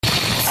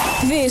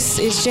This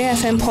is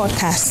JFM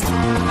Podcast.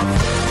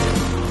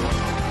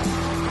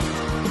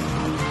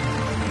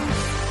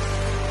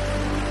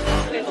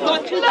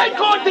 Let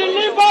God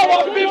deliver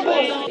our people.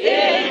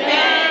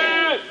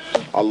 Amen.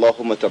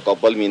 اللهم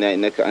تقبل منا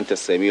إنك أنت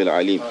السميع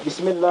العليم.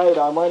 بسم الله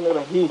الرحمن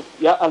الرحيم.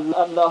 يا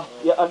الله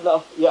يا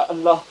الله يا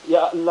الله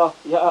يا الله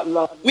يا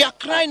الله. We are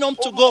crying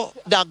unto God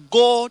that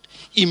God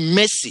in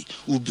mercy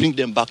will bring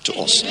them back to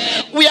us.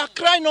 We are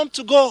crying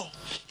unto God,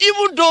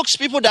 even those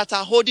people that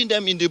are holding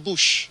them in the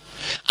bush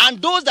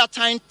and those that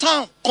are in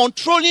town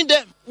controlling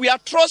them. We are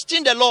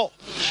trusting the Lord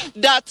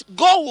that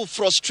God will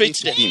frustrate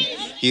them.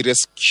 He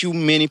rescued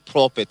many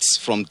prophets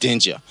from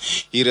danger.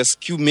 He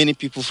rescued many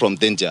people from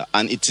danger.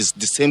 And it is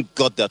the same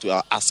God that we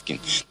are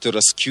asking to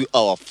rescue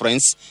our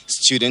friends,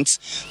 students,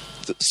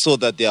 so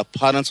that their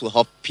parents will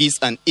have peace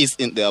and ease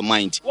in their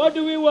mind. What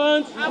do we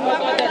want?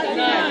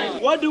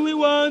 What do we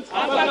want?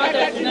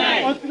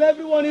 Until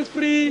everyone is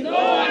free. No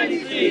one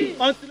is free.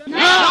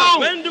 Now.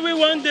 When do we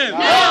want them?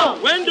 Now.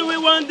 When do we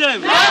want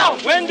them? Now.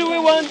 When do we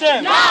want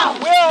them? Now.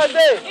 Where are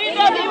they? In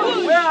the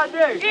bush. Where are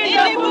they?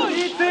 In the bush.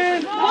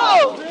 Eating.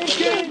 No.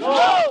 Drinking.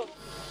 No.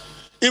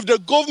 If the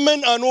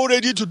government are not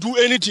ready to do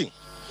anything,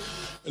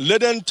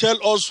 let them tell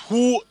us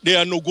who they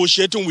are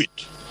negotiating with.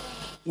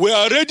 We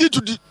are ready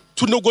to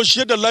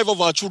negotiate the life of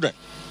our children.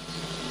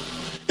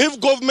 If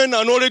government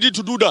are not ready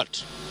to do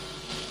that,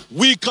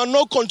 we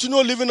cannot continue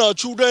leaving our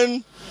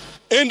children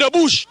in the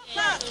bush.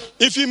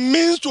 If it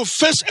means to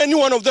face any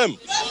one of them,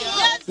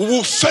 we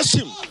will face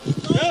him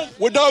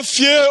without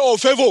fear or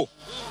favor.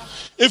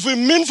 If it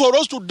means for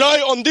us to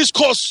die on this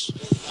course,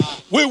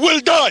 we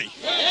will die.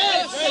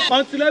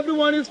 Until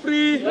everyone is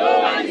free. No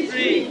one is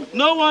free.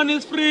 No one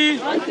is free.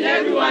 Until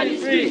everyone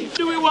is free.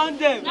 Do we want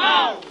them?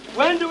 Now.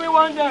 When do we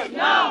want them?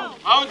 Now.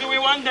 How do we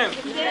want them?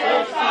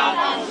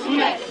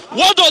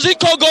 What does it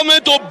cost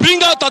government to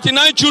bring out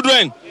 39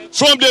 children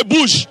from the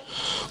bush?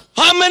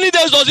 How many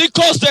days does it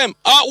cost them?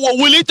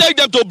 Will it take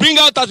them to bring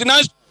out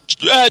 39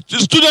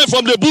 students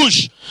from the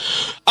bush?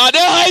 Are they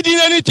hiding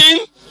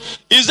anything?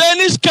 Is there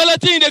any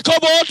skeleton in the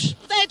cupboard?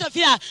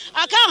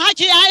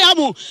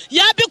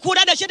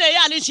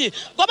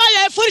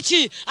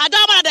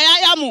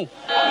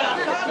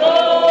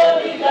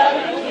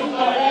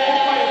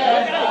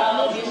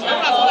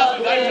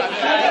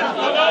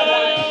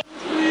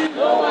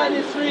 No one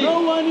is free.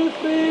 No one is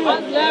free.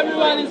 Until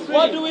everyone is free.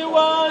 What do we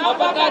want?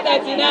 Abaka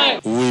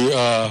 39. We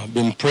have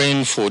been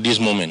praying for this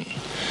moment.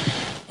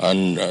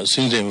 And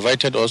since they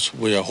invited us,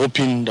 we are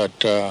hoping that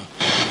they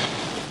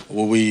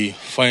will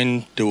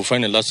find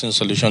a lasting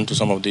solution to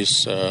some of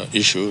these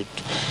issues.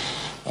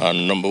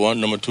 And number one.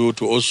 Number two,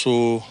 to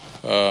also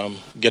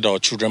get our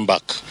children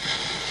back.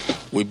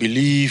 We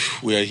believe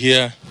we are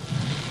here.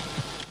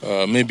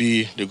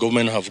 Maybe the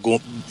government have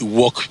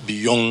worked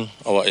beyond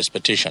our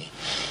expectation.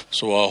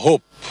 So I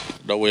hope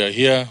that we are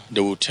here,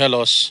 they will tell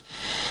us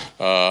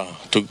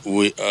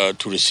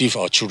to receive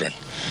our children.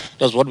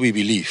 That's what we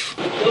believe.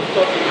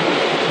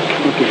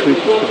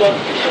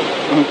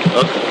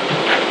 Okay.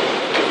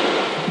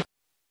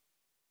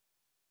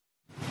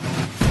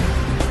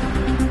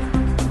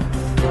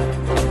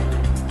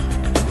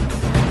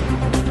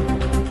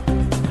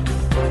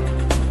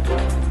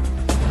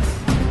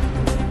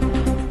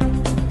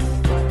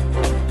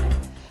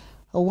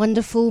 A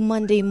wonderful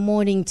Monday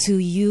morning to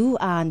you,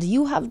 and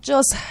you have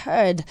just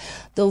heard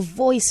the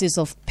voices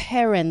of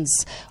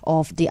parents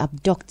of the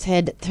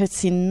abducted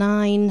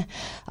 39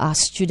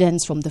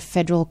 students from the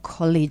Federal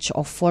College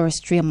of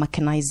Forestry and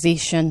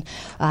Mechanization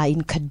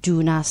in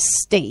Kaduna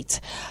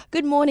State.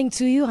 Good morning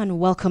to you and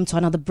welcome to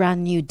another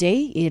brand new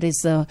day. It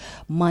is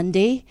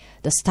Monday,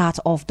 the start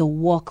of the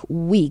work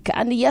week,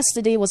 and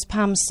yesterday was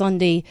Palm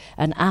Sunday,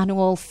 an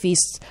annual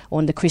feast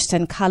on the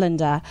Christian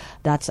calendar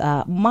that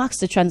marks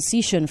the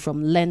transition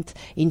from Lent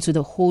into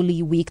the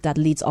Holy Week that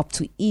leads up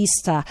to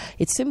Easter.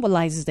 It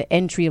symbolizes the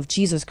entry of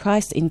Jesus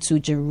Christ into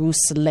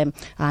Jerusalem,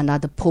 and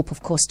the Pope,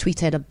 of course,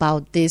 tweeted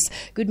about this.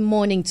 Good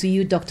morning to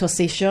you, Dr.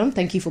 Session.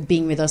 Thank you for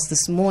being with us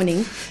this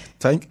morning.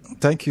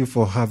 Thank you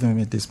for having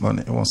me this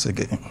morning once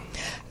again.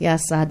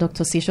 Yes,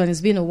 Dr. Session,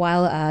 it's been a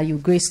while. You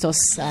graced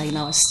us in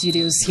our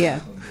studios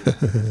here.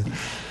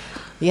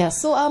 Yeah,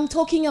 so I'm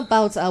talking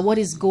about what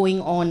is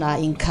going on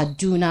in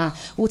Kaduna.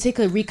 We'll take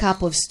a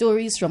recap of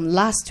stories from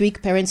last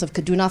week. Parents of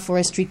Kaduna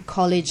Forestry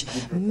College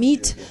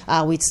meet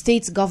with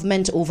state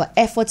government over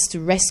efforts to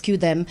rescue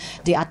them.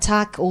 The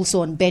attack also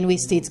on Benue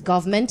State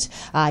government.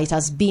 It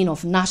has been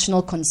of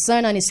national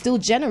concern and is still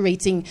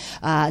generating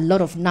a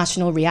lot of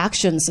national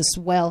reactions as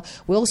well.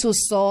 We also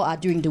saw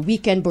during the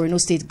weekend Borno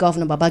State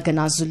Governor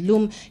Babagana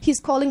Zulum. He's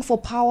calling for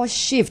power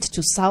shift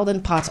to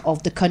southern part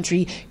of the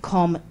country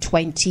come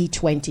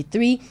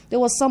 2023. country. There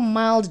was some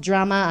mild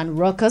drama and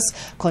ruckus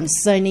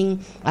concerning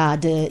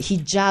the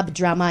hijab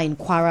drama in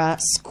Kwara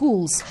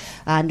schools.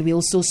 And we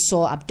also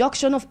saw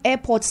abduction of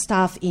airport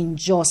staff in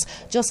Jos,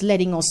 just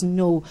letting us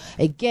know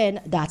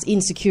again that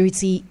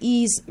insecurity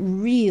is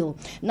real.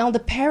 Now, the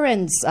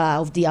parents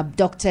of the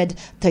abducted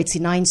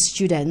 39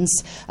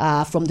 students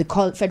from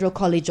the Federal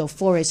College of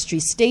Forestry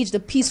staged a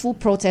peaceful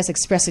protest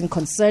expressing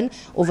concern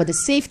over the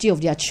safety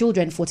of their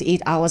children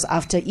 48 hours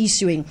after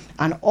issuing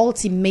an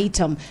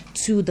ultimatum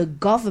to the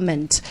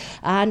government.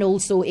 And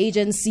also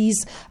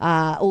agencies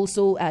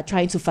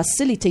trying to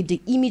facilitate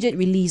the immediate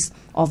release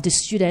of the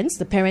students.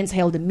 The parents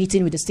held a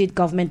meeting with the state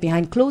government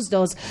behind closed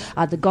doors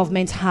at the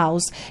government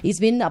house. It's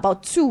been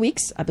about 2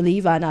 weeks, I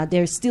believe, and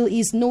there still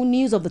is no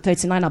news of the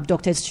 39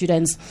 abducted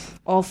students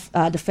of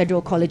the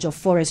Federal College of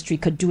Forestry,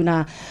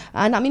 Kaduna.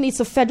 And I mean, it's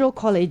a federal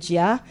college,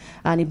 yeah,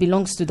 and it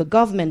belongs to the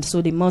government,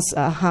 so they must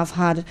have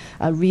had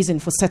a reason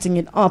for setting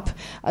it up.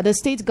 The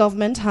state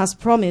government has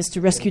promised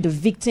to rescue the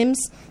victims,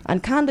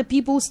 and can the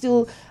people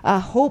still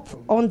hope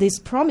on these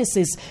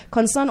promises?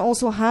 Concern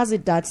also has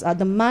it that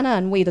the manner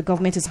and way the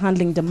government is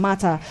handling the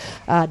matter,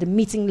 the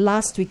meeting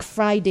last week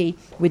Friday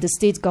with the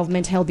state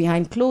government held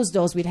behind closed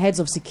doors with heads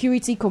of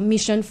Security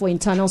Commission for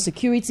Internal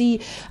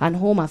Security and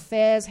Home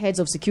Affairs, heads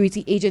of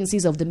security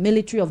agencies of the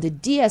military, of the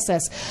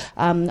DSS.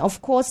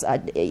 Of course,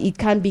 it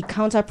can be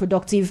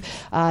counterproductive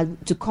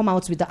to come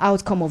out with the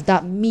outcome of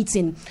that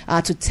meeting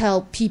to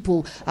tell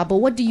people. But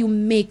what do you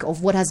make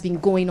of what has been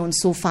going on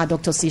so far,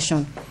 Dr.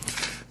 Session?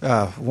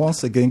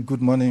 Once again,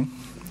 good morning.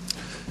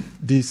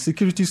 The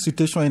security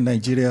situation in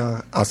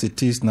Nigeria as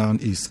it is now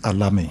is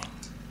alarming.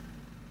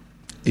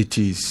 It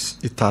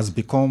has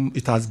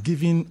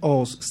given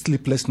us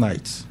sleepless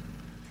nights.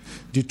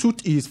 The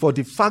truth is, for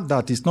the fact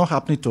that it's not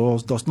happening to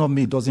us does not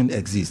mean it doesn't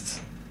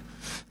exist.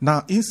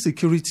 Now,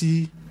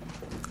 insecurity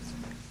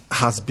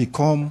has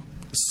become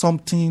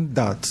something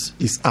that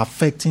is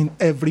affecting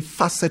every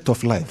facet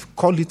of life.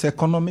 Call it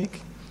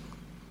economic,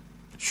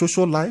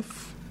 social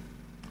life,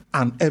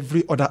 and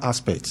every other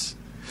aspect.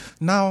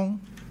 Now,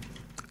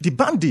 the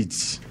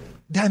bandits,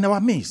 they are in our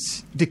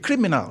midst. The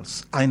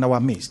criminals are in our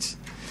midst.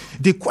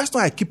 The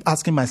question I keep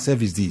asking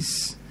myself is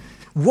this: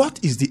 what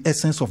is the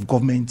essence of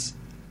government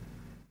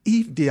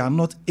if they are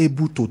not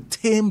able to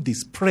tame the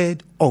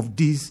spread of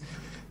this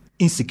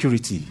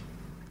insecurity?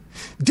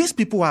 These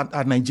people are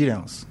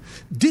Nigerians.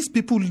 These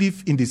people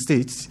live in the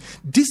States.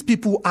 These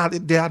people are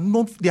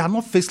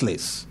not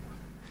faceless.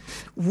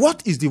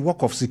 What is the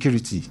work of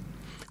security?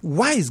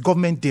 Why is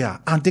government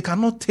there and they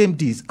cannot tame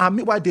this? And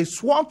meanwhile, they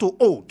sworn to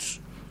oath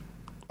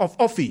of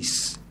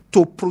office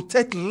to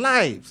protect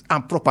lives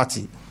and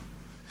property.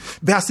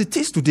 But as it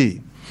is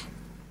today,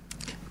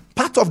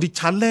 part of the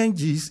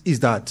challenge is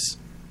that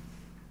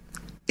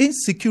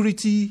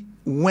insecurity,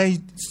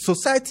 when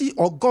society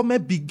or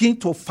government begin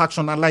to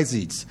factionalize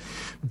it,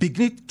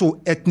 begin to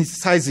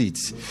ethnicize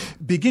it,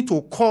 begin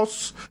to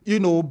cause,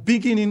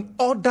 begin in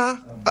other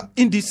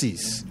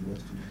indices,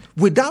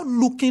 without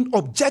looking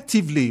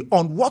objectively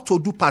on what to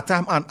do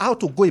part-time and how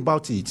to go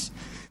about it,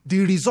 the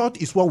result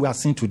is what we are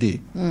seeing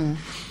today.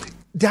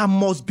 There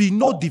must be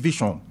no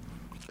division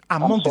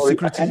among the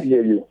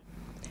security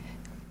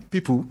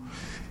people.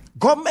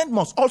 Government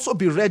must also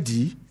be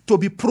ready to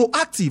be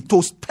proactive,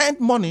 to spend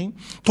money,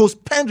 to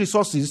spend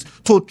resources,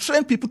 to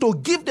train people, to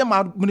give them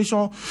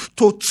ammunition,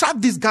 to track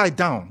this guy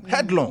down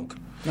headlong.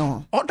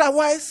 No.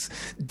 Otherwise,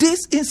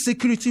 this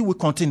insecurity will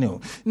continue.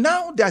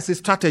 Now there's a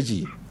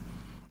strategy.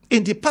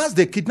 In the past,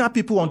 they kidnap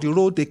people on the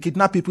road, they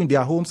kidnap people in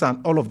their homes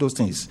and all of those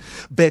things.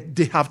 But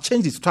they have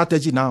changed the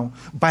strategy now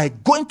by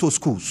going to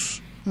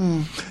schools.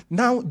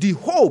 Now, the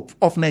hope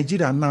of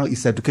Nigeria now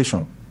is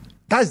education.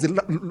 That is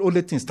the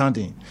only thing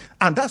standing.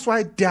 And that's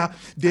why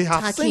they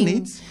have seen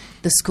it.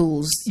 The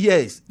schools.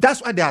 Yes.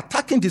 That's why they are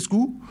attacking the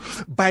school.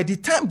 By the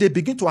time they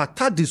begin to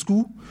attack the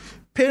school,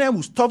 parents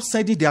will stop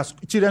sending their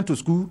children to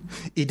school.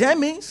 It then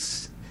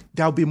means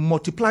there will be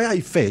multiplier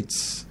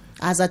effects.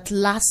 As at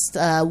last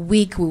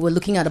week, we were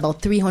looking at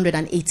about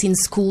 318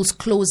 schools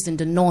closed in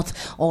the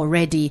north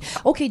already.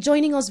 Okay,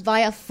 joining us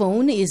via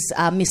phone is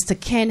Mr.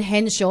 Ken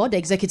Henshaw, the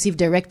Executive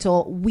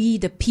Director, We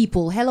the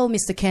People. Hello,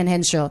 Mr. Ken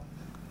Henshaw.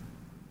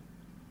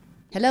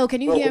 Hello,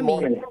 can you hear me?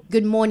 Morning.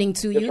 Good morning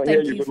to you.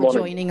 Thank you for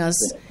joining us.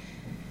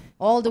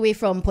 All the way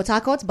from Port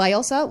Harcourt,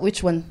 Bayelsa.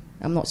 Which one?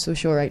 I'm not so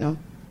sure right now.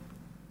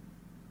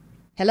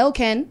 Hello,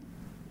 Ken?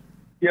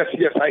 Yes,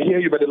 I hear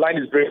you, but the line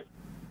is breaking.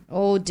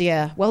 Oh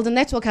dear. Well, the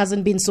network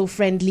hasn't been so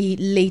friendly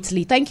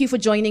lately. Thank you for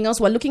joining us.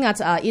 We're looking at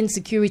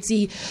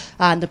insecurity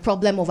and the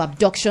problem of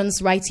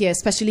abductions right here,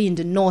 especially in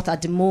the north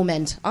at the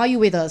moment. Are you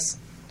with us?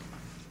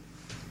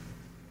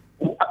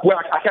 Well,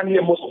 I can't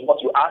hear most of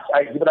what you ask,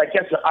 but I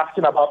guess you're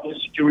asking about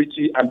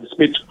insecurity and the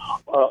spate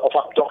of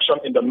abduction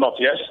in the north,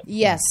 yes?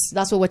 Yes,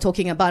 that's what we're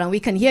talking about, and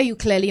we can hear you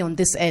clearly on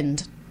this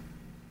end.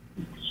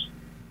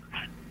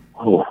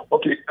 Oh,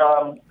 okay.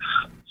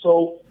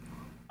 So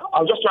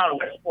I'll just try and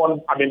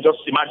respond. I mean, just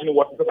imagining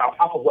because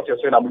half of what you're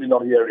saying I'm really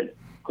not hearing.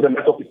 Because the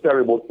network is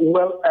terrible.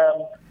 Well,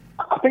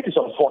 I think it's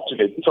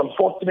unfortunate. It's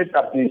unfortunate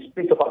that the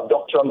spate of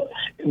abduction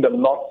in the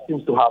north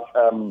seems to have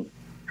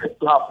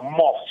to have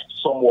morphed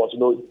somewhat.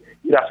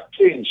 It has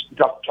changed, it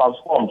has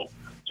transformed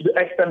to the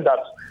extent that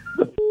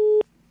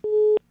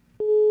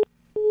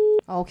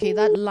Okay,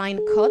 that line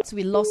cut.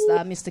 We lost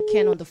Mr.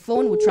 Ken on the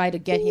phone. We'll try to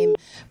get him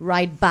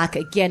right back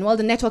again. Well,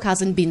 the network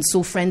hasn't been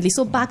so friendly.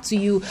 So back to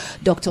you,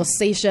 Dr.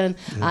 Session.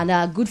 Yeah.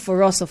 And good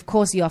for us, of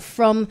course, you're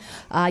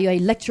a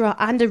lecturer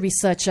and a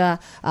researcher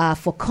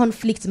for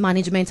conflict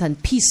management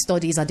and peace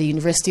studies at the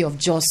University of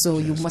Jos. So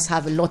you must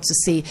have a lot to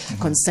say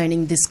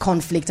concerning this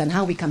conflict and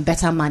how we can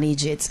better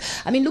manage it.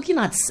 I mean, looking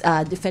at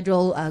the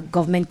Federal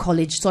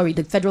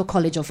the Federal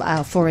College of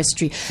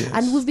Forestry. Yes.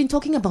 And we've been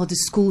talking about the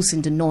schools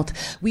in the North.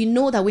 We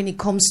know that when it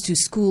comes to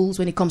schools,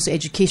 when it comes to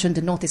education,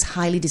 the North is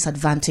highly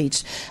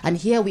disadvantaged. And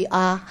here we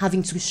are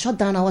having to shut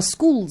down our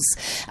schools.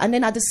 And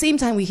then at the same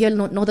time, we hear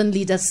Northern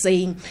leaders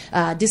saying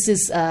this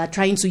is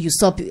trying to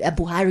usurp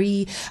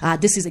Buhari,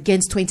 this is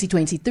against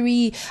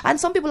 2023. And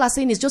some people are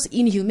saying it's just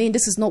inhumane.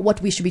 This is not what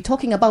we should be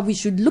talking about. We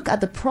should look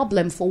at the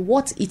problem for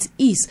what it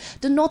is.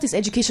 The North is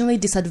educationally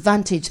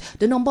disadvantaged.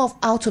 The number of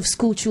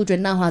out-of-school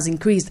children now has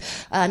increased.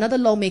 Another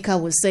lawmaker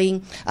was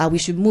saying we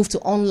should move to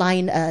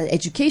online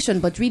education,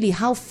 but really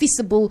how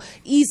feasible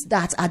is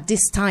that at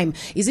this time?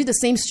 Is it the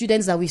same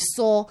students that we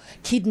saw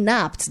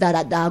kidnapped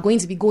that are going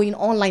to be going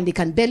online? They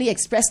can barely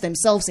express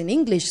themselves in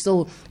English.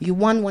 So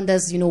one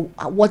wonders,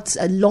 what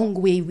a long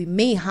way we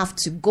may have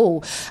to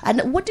go.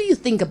 And what do you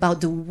think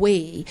about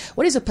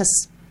what is a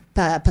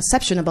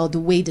perception about the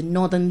way the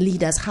Northern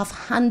leaders have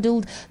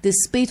handled the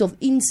spate of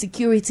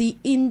insecurity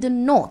in the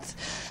North?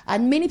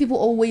 And many people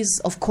always,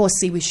 of course,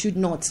 say we should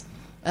not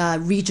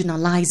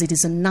regionalize it.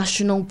 Is a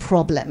national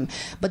problem.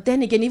 But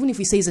then again, even if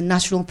we say it's a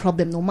national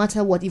problem, no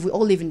matter what, if we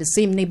all live in the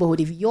same neighborhood,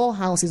 if your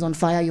house is on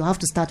fire, you have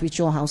to start with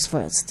your house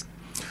first.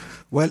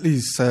 Well,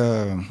 it's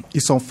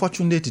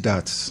unfortunate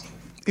that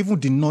even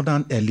the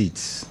northern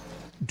elites,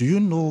 do you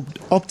know,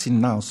 up till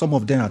now, some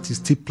of them are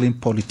still playing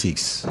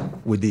politics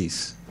with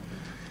this.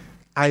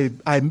 I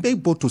may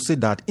bold to say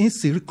that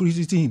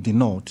insecurity in the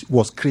North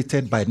was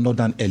created by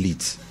northern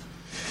elites.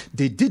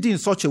 They did it in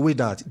such a way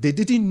that they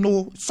didn't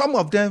know, some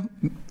of them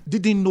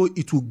didn't know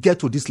it would get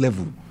to this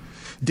level.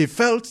 They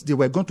felt they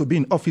were going to be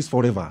in office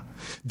forever.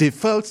 They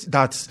felt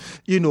that,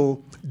 they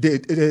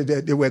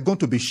were going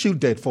to be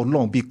shielded for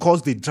long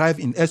because they drive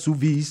in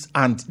SUVs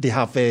and they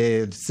have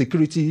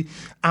security,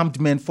 armed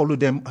men follow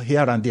them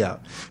here and there.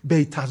 But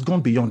it has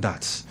gone beyond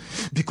that.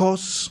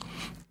 Because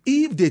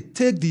if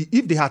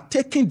they had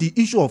taken the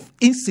issue of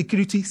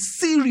insecurity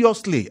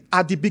seriously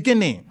at the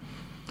beginning,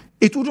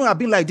 it wouldn't have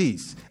been like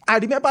this. I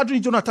remember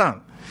during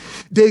Jonathan,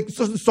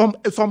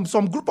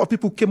 some group of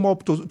people came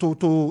up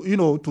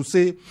to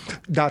say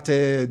that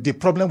the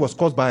problem was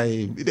caused by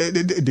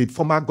the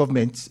former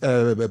government,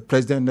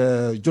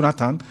 President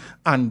Jonathan,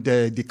 and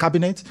the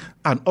cabinet,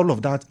 and all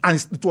of that,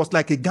 and it was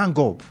like a gang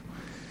up.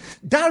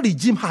 That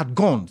regime had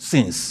gone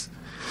since.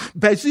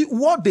 But see,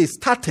 what they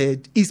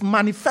started is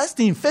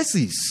manifesting in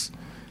faces.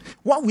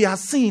 What we are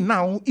seeing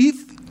now, if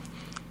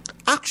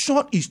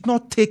action is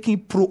not taken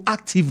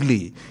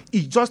proactively,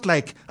 it's just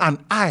like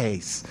an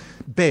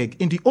iceberg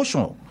in the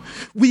ocean.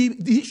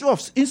 The issue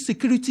of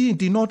insecurity in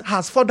the North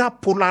has further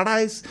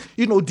polarized,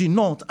 the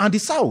North and the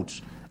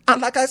South.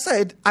 And like I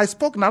said, I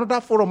spoke in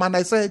another forum and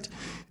I said,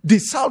 the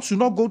South should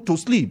not go to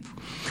sleep.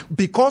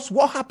 Because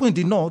what happened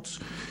in the North,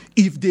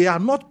 if they are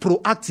not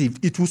proactive,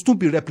 it will still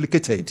be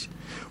replicated.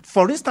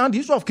 For instance, the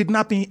issue of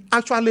kidnapping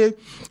actually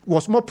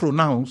was more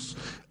pronounced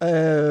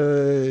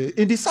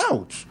in the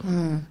South.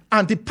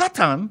 And the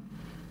pattern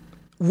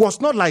was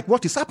not like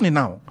what is happening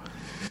now.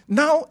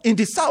 Now, in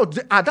the South,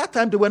 at that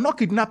time, they were not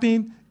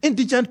kidnapping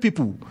indigent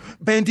people.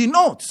 But in the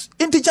North,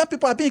 indigent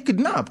people are being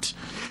kidnapped.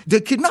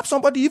 They kidnap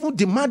somebody even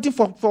demanding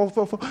for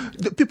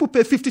the people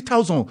pay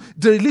 50,000.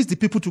 They release the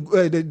people to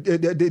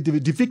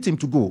the victim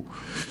to go.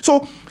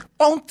 So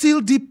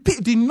until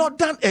the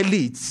northern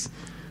elites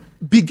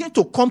begin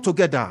to come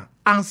together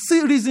and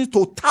see reasons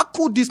to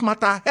tackle this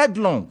matter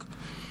headlong,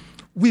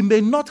 we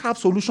may not have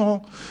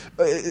solution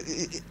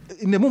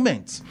in a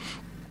moment.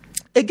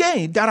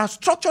 Again, there are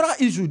structural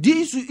issues.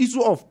 The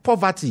issue of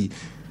poverty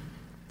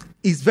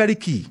is very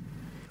key.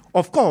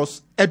 Of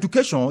course,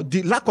 education,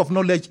 the lack of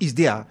knowledge is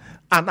there.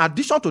 And in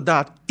addition to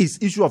that is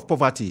issue of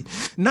poverty.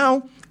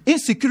 Now,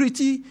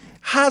 insecurity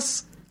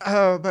has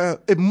a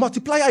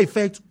multiplier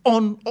effect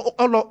on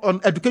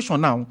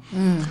education now.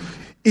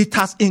 It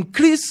has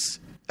increased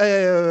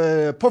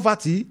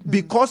poverty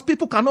because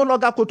people can no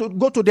longer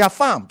go to their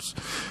farms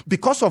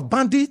because of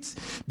bandits,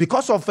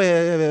 because of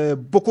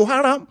Boko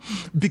Haram,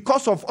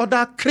 because of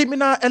other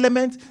criminal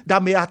elements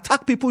that may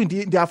attack people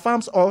in their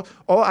farms or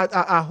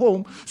at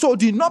home. So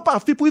the number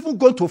of people even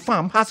going to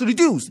farm has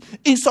reduced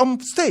in some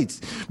states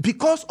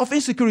because of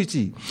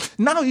insecurity.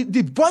 Now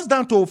it boils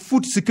down to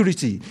food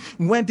security.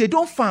 When they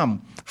don't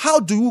farm, how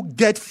do you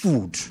get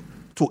food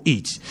to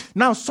eat?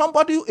 Now,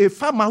 a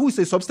farmer who is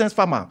a subsistence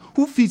farmer,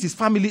 who feeds his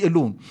family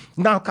alone,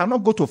 now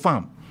cannot go to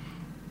farm.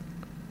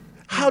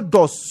 How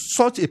does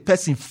such a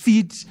person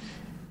feed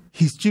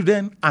his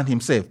children and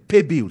himself,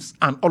 pay bills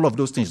and all of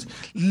those things,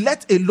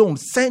 let alone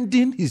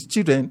sending his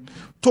children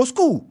to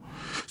school?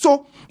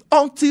 So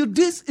until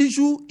this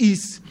issue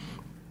is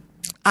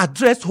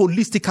addressed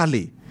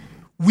holistically,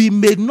 we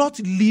may not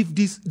leave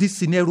this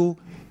scenario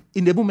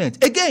in a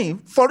moment. Again,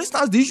 for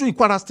instance, the issue in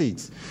Kwara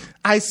State,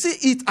 I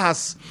see it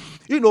as,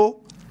 the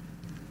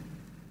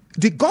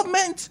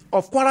government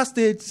of Kwara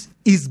State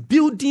is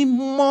building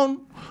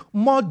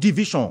more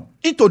division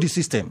into the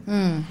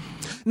system.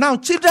 Now,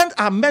 children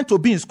are meant to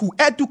be in school.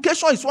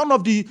 Education is one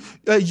of the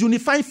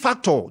unifying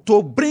factors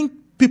to bring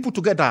people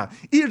together,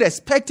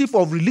 irrespective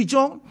of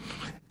religion,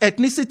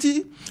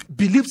 ethnicity,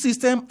 belief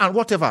system, and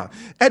whatever.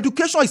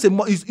 Education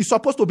is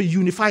supposed to be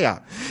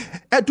unifier.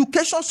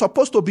 Education is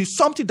supposed to be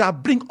something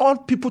that brings all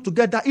people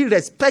together,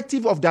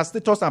 irrespective of their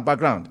status and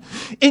background.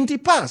 In the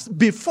past,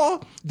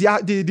 before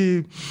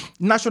the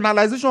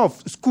nationalization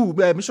of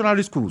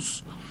missionary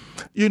schools,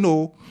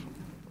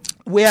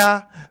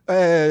 where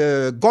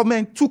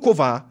government took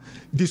over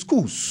the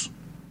schools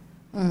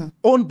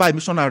owned by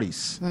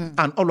missionaries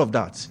and all of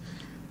that,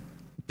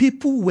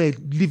 people were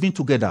living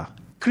together.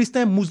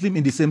 Christian, Muslim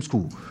in the same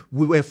school.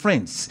 We were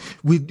friends.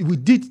 We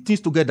did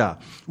things together.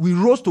 We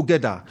rose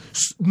together.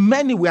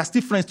 Many were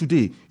still friends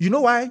today. You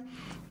know why?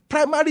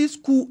 Primary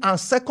school and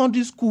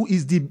secondary school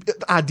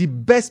are the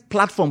best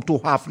platform to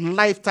have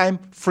lifetime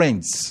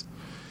friends.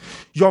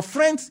 Your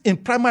friends in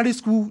primary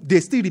school, they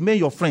still remain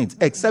your friends,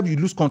 except you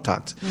lose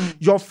contact.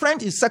 Your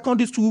friend in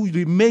secondary school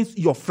remains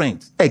your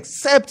friend,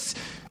 except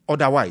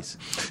otherwise.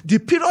 The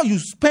period you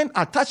spend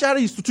at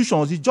tertiary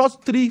institutions is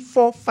just 3,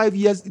 4, 5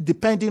 years,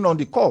 depending on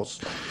the course.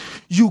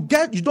 You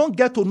don't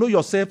get to know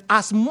yourself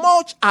as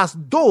much as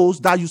those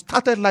that you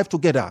started life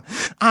together.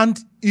 And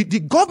the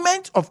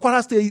government of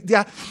Kwara State,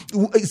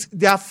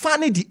 they are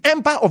fanning the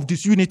ember of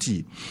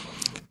disunity.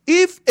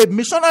 If a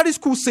missionary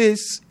school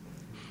says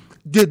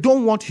they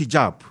don't want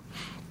hijab,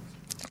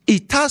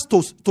 it has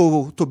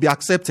to be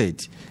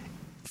accepted.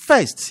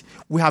 First,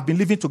 we have been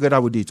living together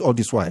with it all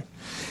this while.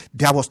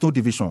 There was no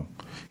division.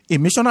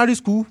 In missionary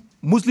school,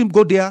 Muslim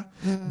go there,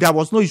 there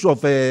was no issue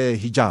of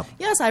hijab.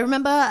 Yes, I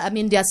remember,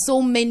 there are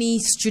so many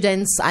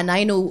students, and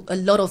I know a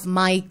lot of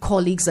my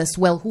colleagues as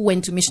well who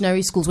went to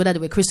missionary schools, whether they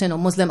were Christian or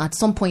Muslim, at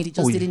some point it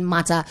just didn't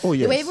matter. Yes.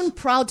 They were even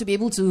proud to be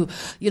able to,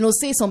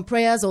 say some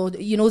prayers or,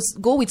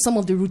 go with some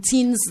of the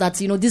routines that,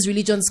 these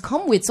religions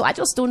come with. So I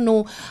just don't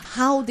know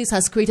how this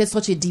has created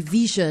such a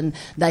division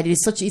that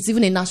it's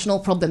even a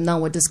national problem now.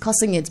 We're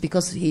discussing it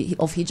because of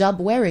hijab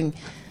wearing.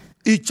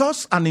 It's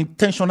just an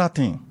intentional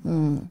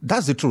thing.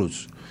 That's the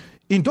truth.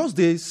 In those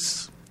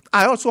days,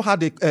 I also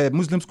had a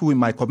Muslim school in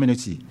my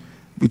community.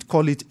 We'd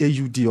call it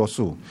AUD or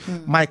so.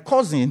 My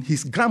cousin,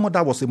 his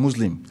grandmother was a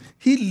Muslim.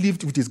 He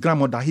lived with his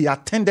grandmother. He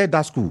attended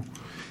that school.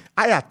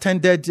 I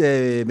attended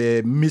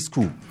Miss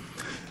school.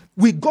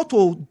 We go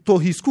to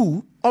his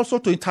school also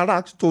to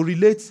interact, to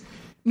relate.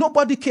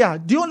 Nobody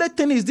cared. The only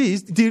thing is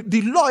this,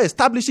 the law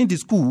establishing the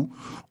school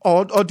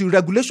or the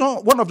regulation,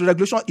 one of the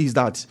regulations is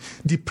that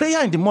the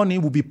prayer in the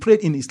morning will be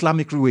prayed in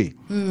Islamic way.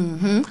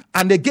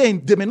 And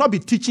again, they may not be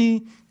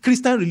teaching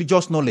Christian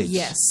religious knowledge.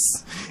 Yes.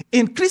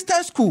 In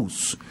Christian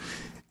schools,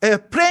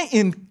 praying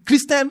in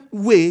Christian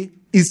way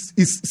is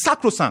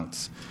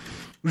sacrosanct.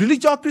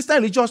 Christian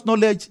religious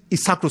knowledge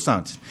is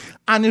sacrosanct.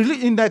 And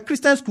in the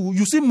Christian school,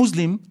 you see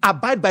Muslim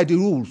abide by the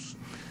rules.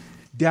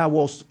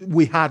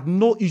 We had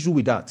no issue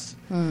with that.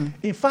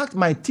 In fact,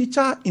 my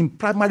teacher in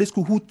primary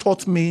school who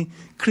taught me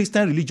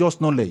Christian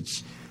religious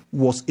knowledge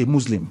was a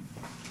Muslim.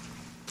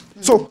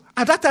 So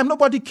at that time,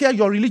 nobody cared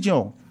your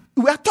religion.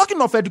 We are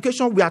talking of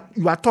education.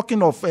 You are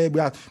talking of,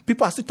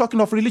 people are still talking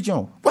of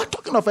religion. We are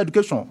talking of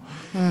education.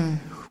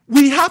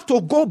 We have to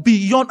go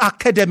beyond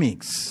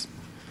academics.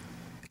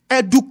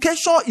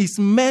 Education is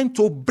meant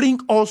to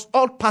bring us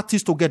all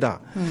parties together.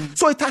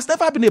 So it has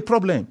never been a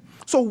problem.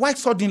 So why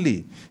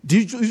suddenly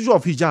the issue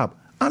of hijab?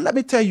 And let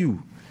me tell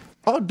you,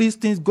 all these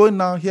things going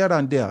on here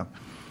and there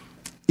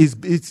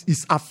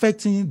is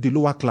affecting the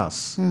lower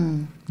class,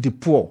 the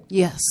poor.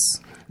 Yes,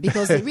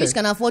 because the rich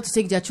can afford to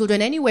take their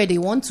children anywhere they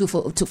want to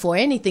for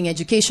anything,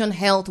 education,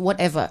 health,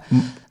 whatever.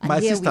 My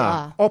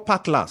sister, upper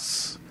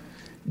class,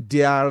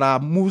 there are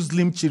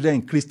Muslim children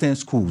in Christian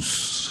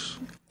schools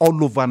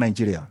all over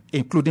Nigeria,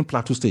 including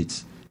Plateau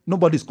State.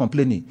 Nobody's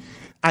complaining.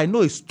 I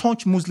know a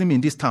staunch Muslim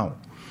in this town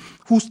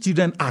whose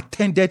children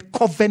attended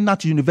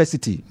Covenant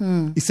University.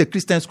 It's a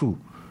Christian school.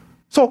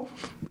 So,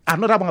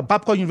 another one,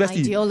 Babcock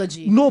University.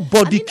 Ideology.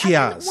 Nobody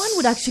cares. One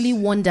would actually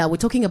wonder, we're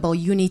talking about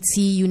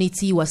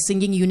unity, we're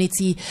singing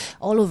unity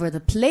all over the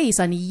place.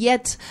 And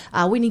yet,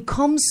 when it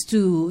comes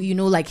to,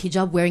 like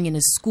hijab wearing in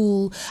a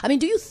school,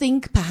 do you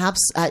think perhaps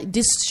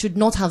this should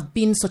not have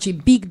been such a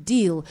big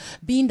deal,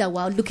 being that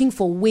we're looking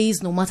for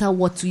ways, no matter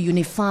what, to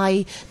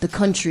unify the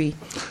country?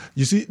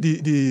 You see,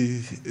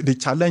 the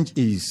challenge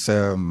is...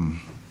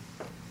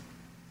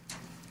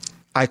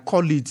 I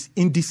call it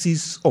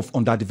indices of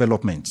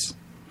underdevelopment.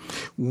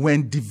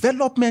 When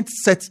development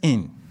sets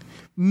in,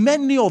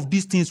 many of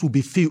these things will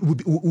be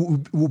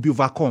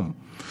overcome.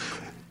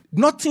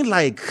 Nothing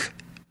like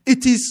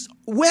it is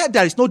where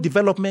there is no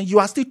development. You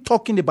are still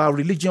talking about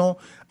religion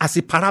as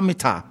a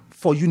parameter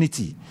for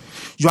unity.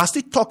 You are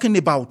still talking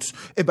about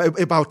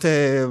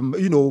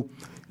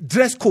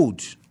dress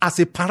code as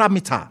a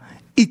parameter,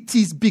 it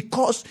is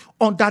because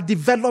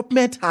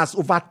underdevelopment has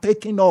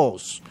overtaken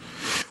us.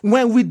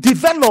 When we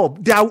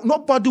develop,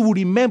 nobody will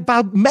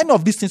remember many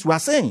of these things we are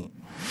saying.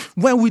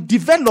 When we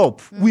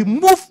develop, we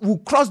move, we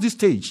cross this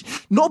stage.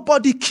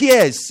 Nobody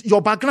cares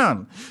your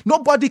background.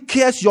 Nobody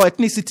cares your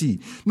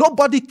ethnicity.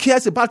 Nobody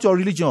cares about your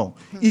religion.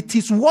 It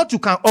is what you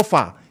can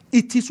offer.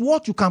 It is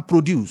what you can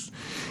produce.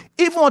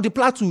 Even on the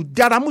plateau,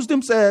 there are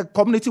Muslim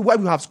community where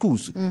we have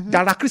schools.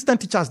 There are Christian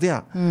teachers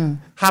there.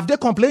 Have they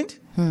complained?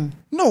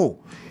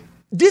 No.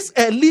 These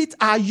elite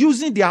are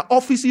using their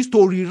offices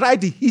to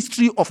rewrite the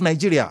history of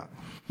Nigeria.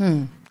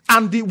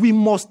 And we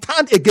must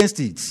stand against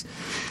it.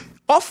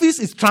 Office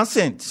is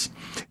transcendent.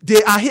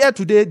 They are here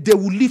today, they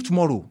will leave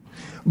tomorrow.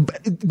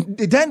 But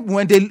then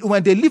when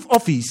they leave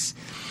office,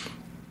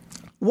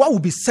 what will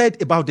be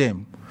said about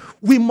them?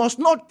 We must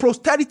not,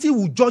 posterity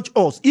will judge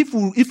us if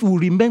we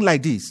remain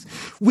like this.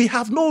 We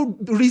have no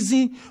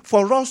reason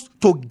for us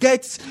to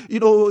get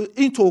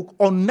into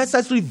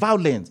unnecessary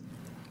violence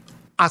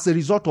as a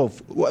result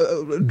of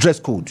dress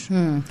code.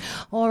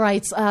 All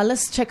right,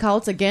 let's check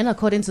out again.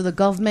 According to the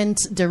government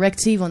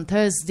directive on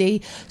Thursday,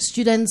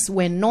 students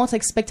were not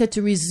expected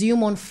to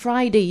resume on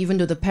Friday, even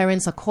though the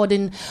parents,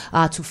 according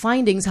to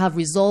findings, have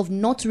resolved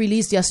not to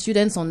release their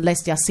students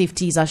unless their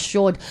safety is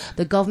assured.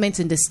 The government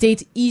in the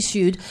state,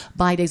 issued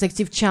by the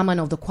executive chairman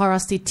of the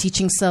Kwara State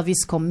Teaching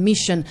Service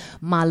Commission,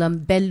 Malam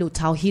Bello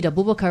Tawhid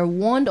Abubakar,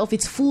 warned of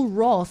its full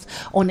wrath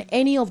on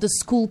any of the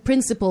school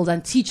principals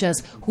and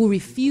teachers who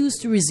refuse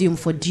to resume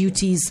for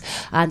duties.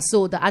 And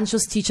so the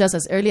anxious teachers,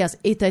 as early as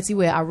 8:30,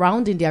 were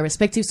around in their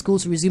respective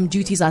schools to resume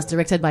duties as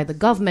directed by the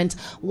government,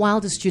 while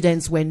the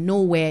students were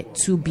nowhere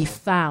to be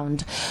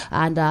found.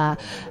 And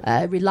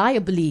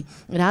reliably,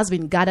 it has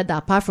been gathered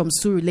that apart from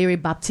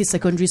Surulere Baptist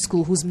Secondary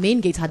School, whose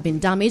main gate had been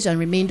damaged and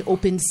remained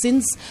open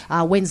since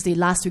Wednesday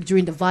last week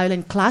during the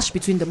violent clash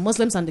between the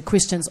Muslims and the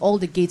Christians, all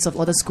the gates of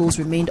other schools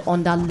remained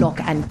under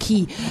lock and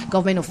key.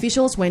 Government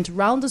officials went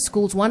round the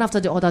schools one after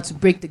the other to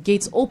break the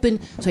gates open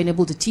to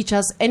enable the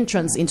teachers'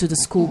 entrance into the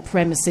school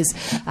premises.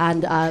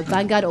 And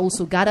Vanguard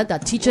also gathered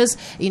that churches,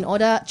 in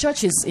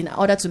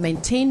order to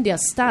maintain their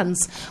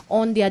stance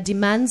on their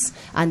demands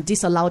and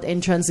disallowed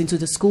entrance into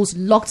the schools,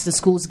 locked the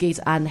school's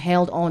gate and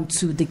held on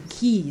to the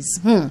keys.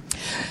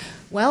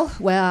 Well,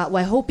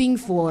 we're hoping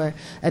for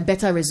a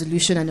better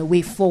resolution and a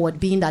way forward,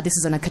 being that this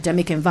is an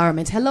academic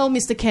environment. Hello,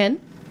 Mr. Ken.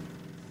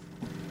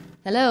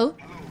 Hello.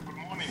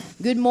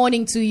 Good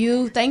morning to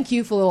you. Thank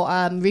you for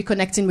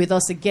reconnecting with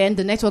us again.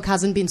 The network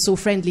hasn't been so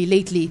friendly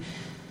lately.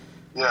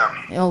 Yeah.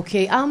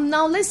 Okay.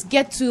 Now let's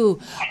get to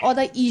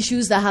other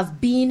issues that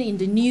have been in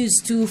the news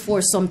too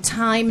for some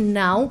time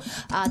now.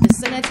 The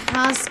Senate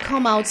has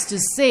come out to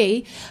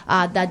say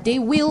that they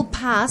will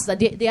pass, that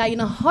they are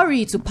in a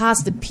hurry to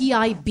pass the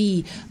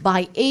PIB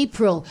by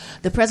April.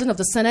 The President of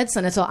the Senate,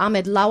 Senator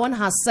Ahmed Lawan,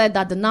 has said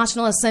that the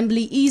National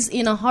Assembly is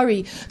in a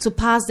hurry to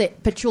pass the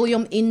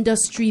Petroleum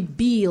Industry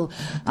Bill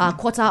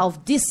quarter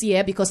of this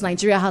year, because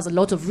Nigeria has a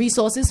lot of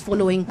resources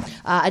following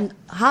and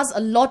has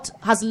lost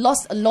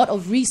a lot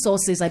of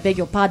resources, I beg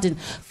your pardon,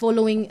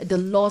 following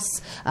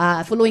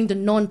the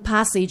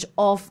non-passage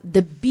of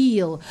the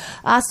bill.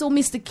 So,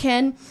 Mr.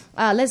 Ken,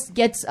 let's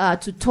get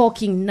to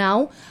talking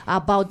now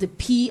about the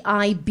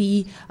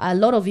PIB. A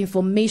lot of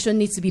information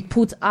needs to be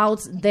put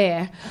out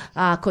there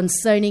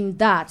concerning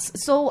that.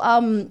 So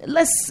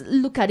let's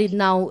look at it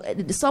now.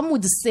 Some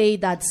would say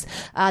that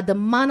the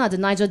manner the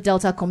Niger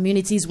Delta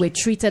communities were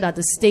treated at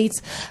the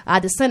Senate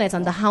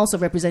and the House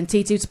of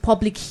Representatives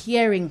public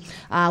hearing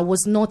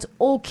was not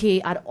okay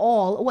at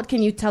all. What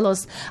can you tell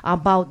us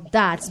about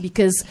that?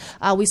 Because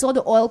we saw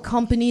the oil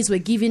companies were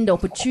given the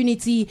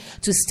opportunity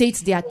to state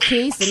their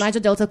case. The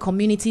Niger Delta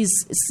communities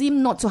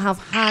seem not to have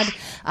had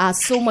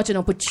so much an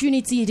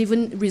opportunity. It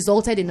even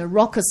resulted in a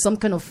ruckus, some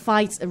kind of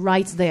fight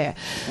right there.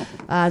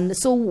 And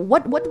so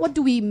what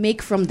do we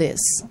make from this?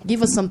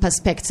 Give us some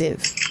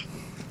perspective.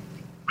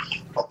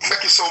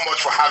 Thank you so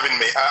much for having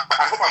me.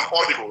 I hope I'm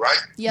audible,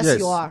 right? Yes,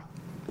 you are.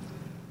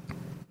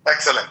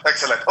 Excellent.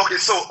 Okay,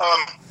 so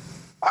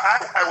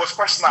I was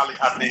personally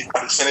at the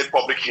Senate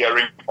public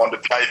hearing on the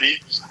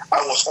PIB.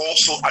 I was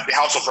also at the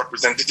House of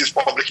Representatives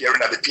public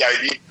hearing at the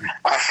PIB.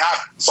 I had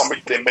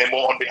submitted a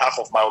memo on behalf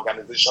of my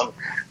organization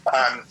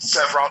and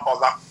several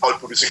other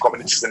oil-producing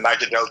communities in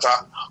Niger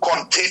Delta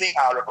containing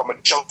our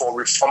recommendation for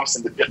reforms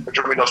in the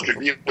petroleum industry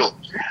bill.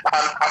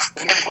 And as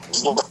the name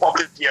was the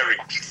public hearing,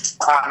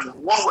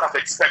 one would have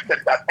expected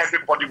that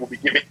everybody would be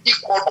given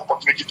equal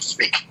opportunity to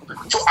speak.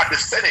 So at the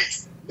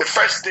Senate, the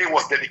first day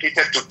was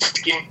dedicated to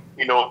taking,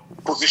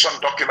 position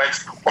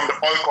documents from the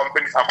oil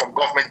companies and from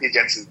government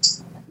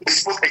agencies. They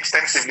spoke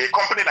extensively. A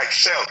company like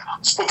Shell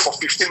spoke for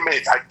 15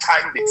 minutes. I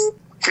timed it.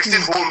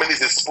 15 whole minutes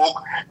they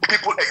spoke.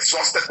 People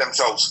exhausted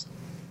themselves.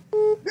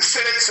 The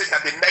Senate said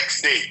that the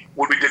next day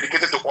would be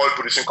dedicated to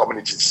oil-producing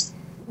communities.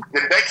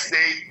 The next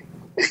day,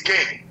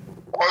 again,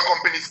 oil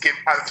companies came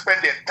and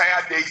spent the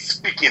entire day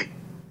speaking.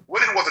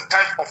 When it was the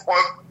time of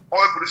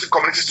oil-producing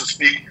communities to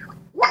speak,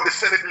 what the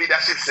Senate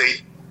leadership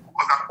said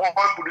was that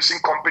oil-producing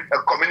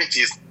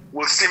communities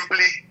will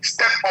simply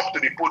step up to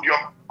the podium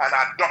and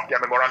adopt their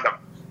memorandum.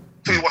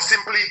 So it was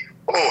simply,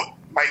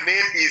 my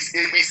name is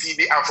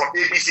ABCD, I'm from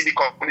ABCD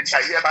community,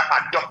 I hereby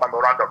adopt my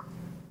memorandum.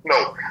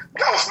 No,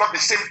 that was not the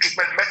same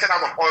treatment meted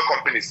out on oil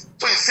companies.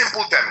 So in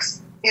simple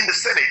terms, in the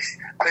Senate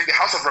and in the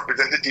House of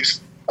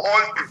Representatives,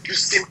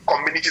 oil-producing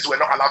communities were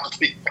not allowed to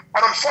speak.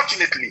 And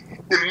unfortunately,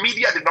 the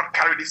media did not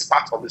carry this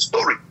part of the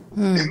story.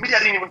 The media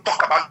didn't even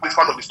talk about this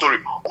part of the story.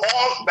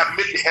 All that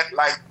made the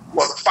headline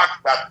was the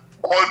fact that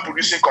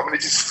oil-producing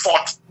communities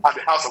fought at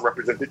the House of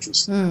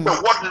Representatives.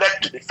 But what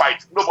led to the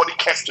fight? Nobody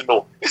cares to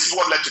know. This is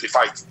what led to the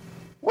fight.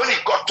 When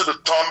it got to the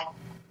turn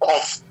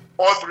of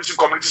oil-producing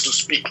communities to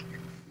speak,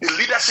 the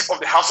leadership of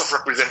the House of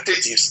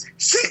Representatives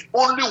said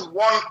only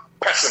one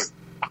person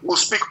will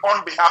speak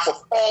on behalf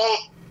of all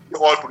the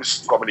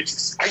oil-producing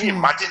communities. Can you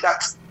imagine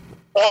that?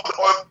 All the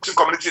oil-producing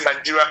communities in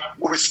Nigeria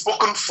will be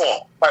spoken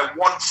for by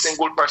one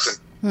single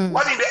person.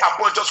 Why didn't they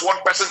appoint just one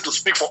person to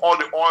speak for all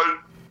the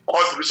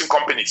oil-producing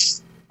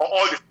companies, or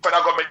all the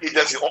federal government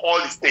agencies, or all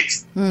the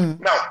states?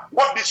 Now,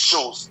 what this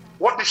shows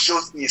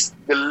is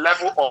the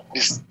level of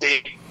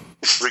disdain,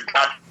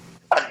 disregard,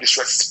 and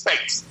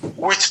disrespect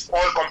which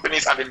oil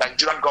companies and the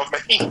Nigerian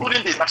government,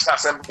 including the National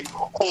Assembly,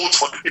 holds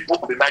for the people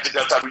of the Niger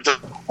Delta region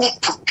who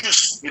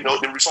produce,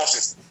 the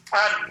resources.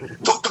 And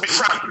to be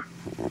frank,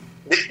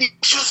 the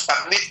issues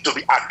that need to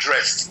be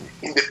addressed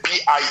in the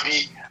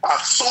PIB are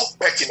so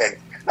pertinent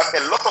that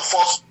a lot of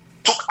us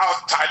took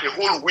our time, a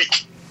whole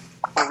week,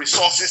 and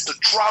resources to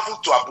travel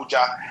to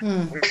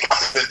Abuja, make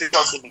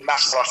presentations in the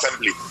National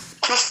Assembly.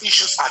 Those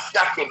issues are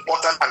that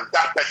important and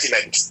that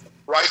pertinent,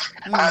 right?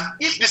 And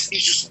if these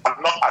issues are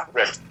not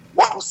addressed,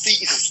 what we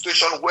see is a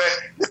situation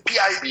where the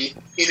PIB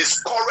in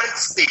its current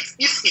state,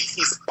 if it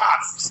is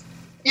passed,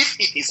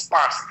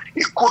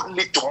 it could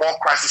lead to more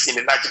crisis in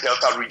the Niger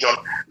Delta region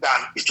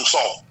than it will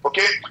solve.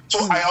 Okay? So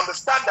I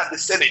understand that the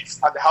Senate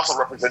and the House of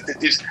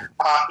Representatives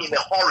are in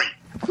a hurry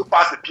to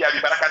pass the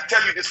PIB, but I can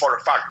tell you this for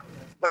a fact,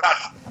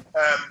 that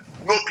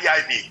no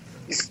PIB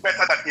is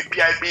better than a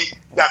PIB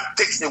that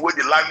takes away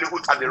the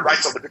livelihood and the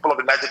rights of the people of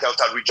the Niger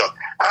Delta region.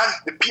 And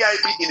the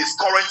PIB in its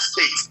current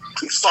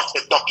state is such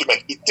a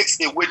document. It takes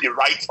away the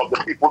rights of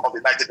the people of the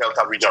Niger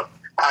Delta region.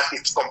 And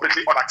it's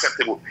completely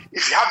unacceptable.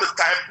 If you have the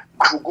time,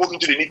 I will go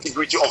into the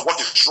nitty-gritty of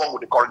what is wrong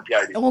with the current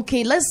PIB.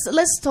 Okay,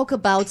 let's talk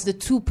about the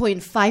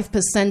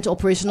 2.5%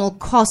 operational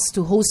cost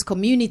to host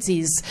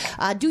communities.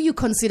 Do you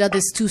consider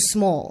this too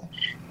small?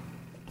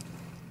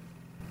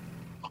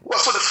 Well,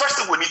 so the first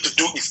thing we need to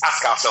do is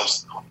ask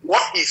ourselves,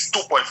 what is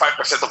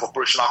 2.5% of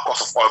operational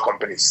cost of oil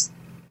companies?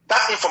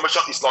 That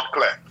information is not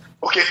clear.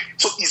 Okay,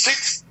 so is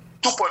it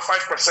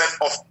 2.5%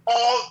 of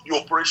all the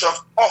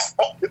operations of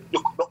the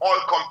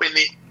oil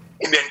company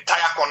in the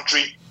entire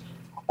country,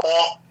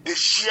 or the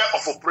share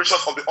of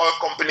operations of the oil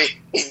company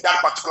in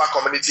that particular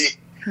community?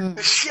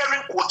 The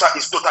sharing quota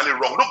is totally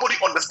wrong. Nobody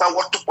understands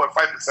what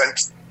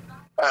 2.5%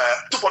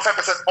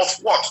 of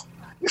what?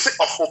 They say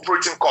of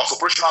operational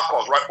costs,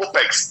 right?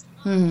 OPEX.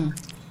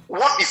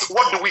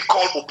 What do we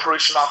call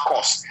operational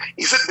costs?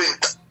 Is it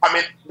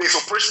there's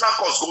operational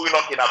costs going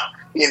on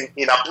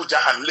in Abuja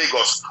and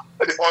Lagos,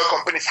 where the oil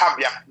companies have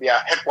their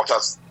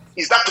headquarters.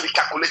 Is that to be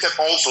calculated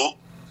also?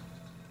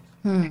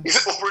 Is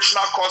it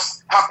operational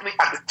costs happening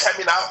at the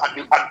terminal, at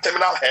the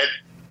terminal head,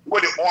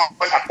 where the oil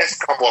at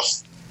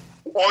Escravos,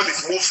 oil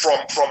is moved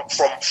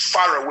from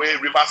far away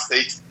River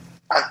State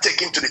and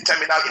taken to the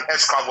terminal in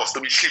Escravos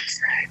to be shipped?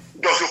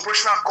 Does the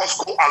operational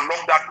cost go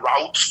along that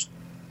route?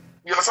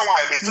 You understand what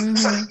I mean? So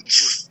these are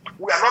issues.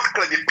 We are not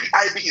clear. The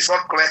PIB is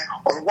not clear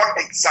on what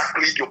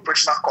exactly the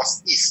operational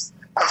cost is.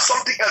 And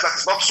something else that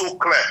is not so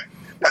clear,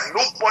 that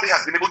nobody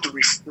has been able to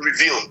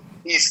reveal,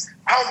 is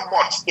how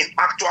much in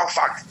actual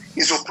fact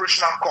is the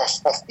operational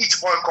cost of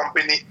each oil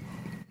company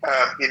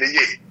in a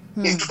year.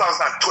 In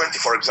 2020,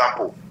 for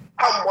example,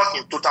 how much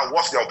in total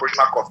was the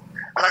operational cost?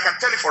 And I can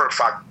tell you for a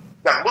fact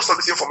that most of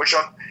this information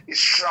is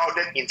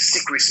shrouded in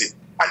secrecy.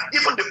 And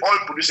even the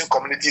oil-producing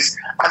communities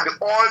and the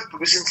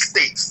oil-producing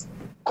states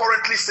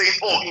currently saying,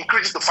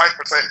 increase it to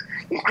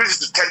 5%,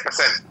 increase it to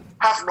 10%,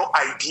 have no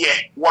idea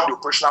what the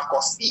operational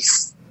cost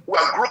is. We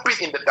are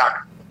groping in the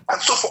dark.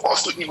 And so for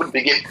us to even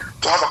begin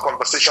to have a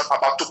conversation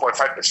about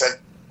 2.5%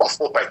 of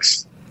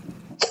OPEX,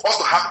 for us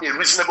to have a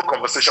reasonable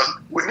conversation,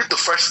 we need to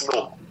first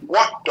know,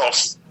 what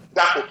does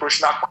that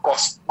operational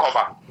cost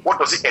cover? What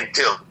does it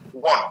entail?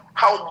 One,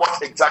 how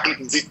much exactly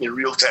is it in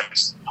real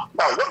terms?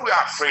 Now, what we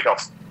are afraid of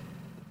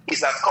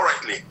is that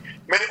currently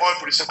many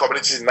oil-producing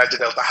communities in Niger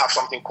Delta have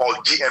something called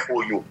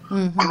GMOU,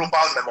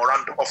 Global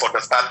Memorandum of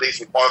Understandings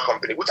with Oil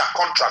Companies, which are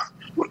contracts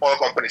with oil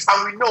companies.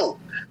 And we know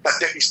that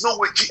there is no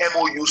way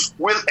GMOUs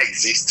will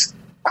exist,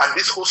 and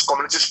this host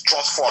communities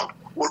trust fund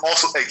will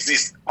also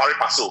exist pari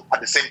passu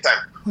at the same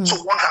time. So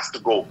one has to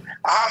go.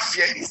 Our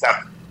fear is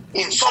that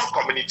in some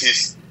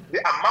communities, the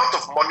amount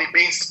of money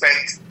being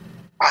spent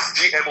as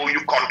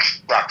GMOU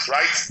contracts,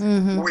 right,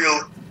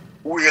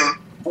 will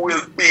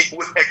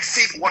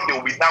exceed what they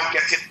will be now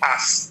getting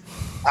as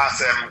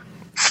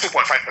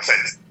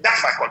 2.5%.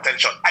 That's my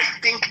contention. I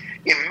think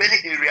in many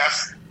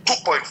areas,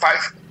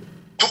 2.5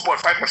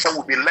 2.5%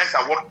 will be less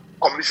than what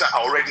communities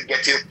are already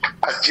getting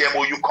as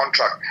GMOU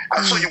contract.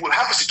 And so you will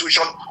have a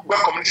situation where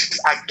communities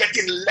are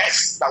getting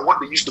less than what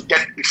they used to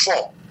get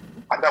before,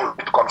 and that will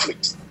lead to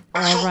conflict.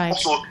 And so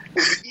also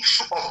is the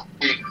issue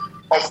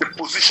of the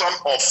position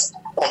of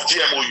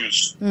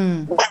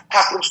GMOUs. What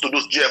happens to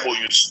those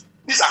GMOUs?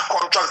 These are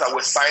contracts that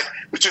were signed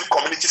between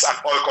communities and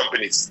oil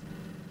companies.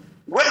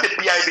 When the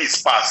PIB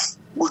is passed,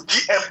 will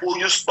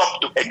GMOUs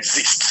stop to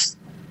exist?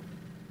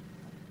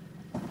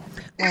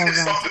 If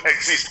they stop to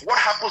exist, what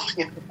happens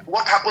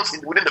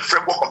within the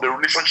framework of the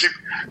relationship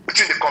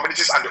between the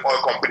communities and the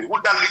oil company?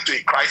 Would that lead to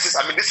a crisis?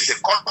 I mean, this is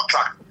a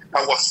contract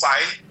that was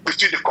signed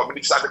between the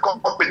communities and the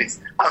companies.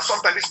 And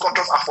sometimes these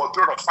contracts are for a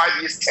period of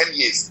 5 years, 10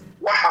 years.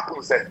 What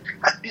happens then?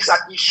 And these are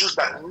issues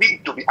that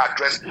need to be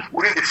addressed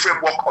within the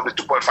framework of the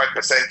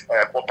 2.5%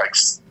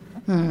 OPEX.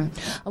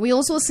 We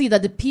also see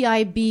that the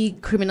PIB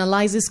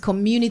criminalizes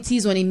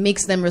communities when it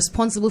makes them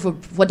responsible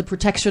for the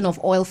protection of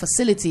oil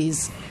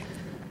facilities.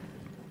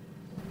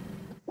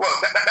 Well,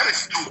 that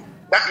is true.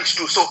 That is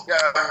true. So,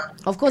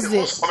 of course, the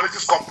host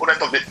communities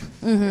component of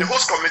the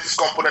host communities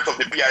component of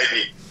the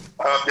PIB.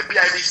 The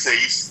PIB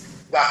says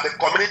that the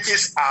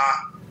communities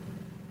are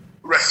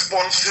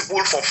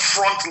responsible for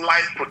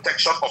frontline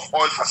protection of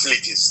oil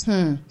facilities.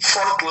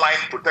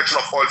 Frontline protection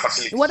of oil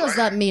facilities. What does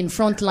that mean,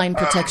 frontline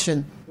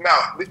protection?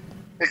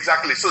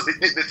 Exactly. So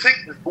the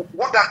thing,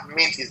 what that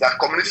means is that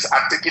communities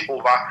are taking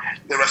over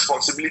the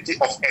responsibility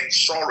of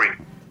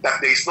ensuring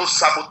that there is no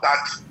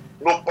sabotage,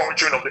 no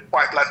puncturing of the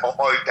pipeline or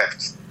oil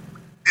theft.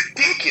 The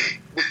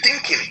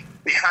thinking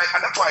behind,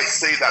 and that's why I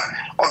say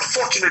that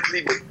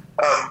unfortunately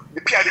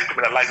the PID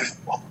criminalizes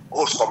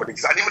host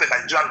communities, and even the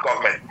Nigerian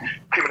government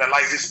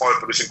criminalizes oil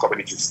producing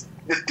communities.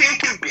 The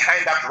thinking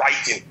behind that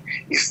writing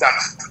is that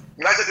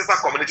Niger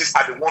Delta communities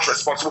are the ones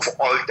responsible for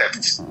oil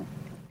theft.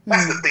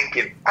 That's the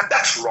thinking, and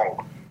that's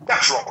wrong.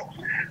 That's wrong.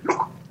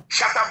 Look,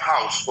 Chatham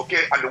House,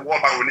 and the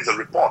World Bank released a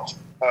report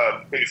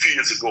a few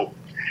years ago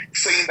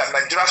saying that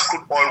Nigeria's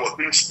crude oil was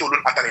being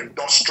stolen at an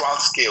industrial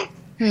scale.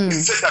 It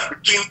said that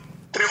between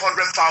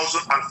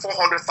 300,000 and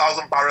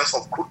 400,000 barrels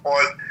of crude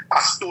oil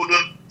are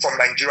stolen from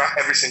Nigeria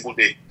every single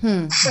day.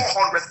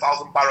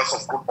 400,000 barrels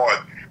of crude oil.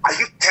 Are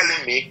you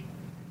telling me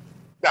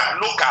that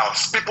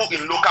locals, people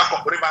in local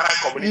riverine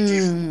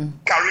communities,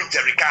 carrying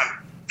jerrycan,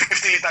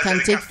 50 litre can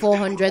take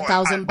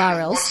 400,000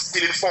 barrels?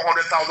 Stealing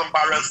 400,000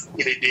 barrels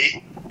in a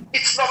day?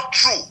 It's not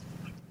true.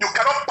 You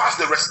cannot pass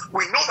the rest.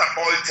 We know that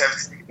oil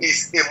theft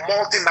is a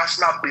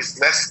multinational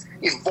business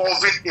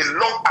involving a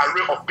long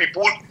array of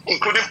people,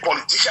 including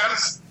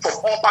politicians from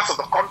all parts of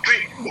the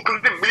country,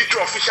 including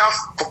military officials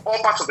from all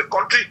parts of the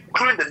country,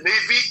 including the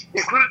Navy,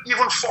 including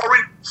even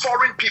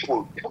foreign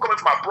people coming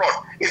from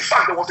abroad. In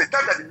fact, there was a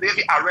time that the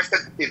Navy arrested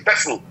a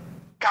vessel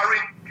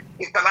carrying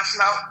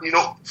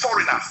international,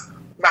 foreigners,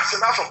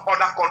 nationals from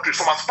other countries,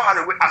 from as far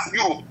away as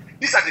Europe.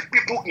 These are the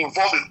people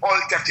involved in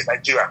oil theft in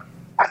Nigeria.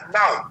 And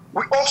now,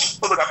 we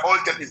also know that oil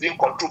theft is being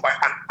controlled by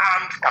an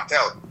armed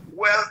cartel,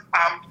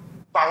 well-armed,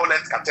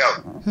 violent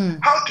cartel.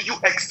 How do you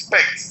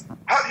expect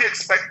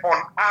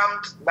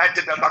unarmed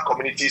Niger Delta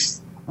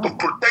communities to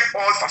protect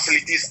oil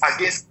facilities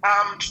against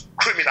armed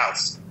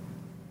criminals?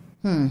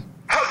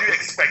 How do you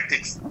expect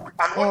it?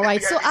 And all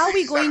right, so are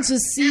we going to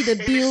see the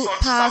bill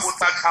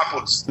passed?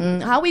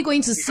 How are we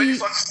going to see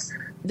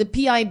the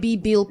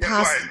PIB bill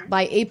passed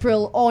by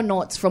April or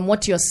not, from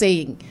what you're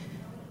saying,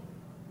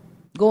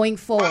 going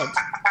forward? Well,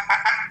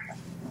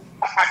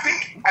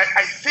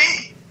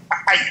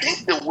 I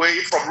think the way,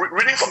 from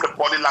reading from the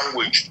body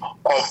language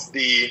of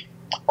the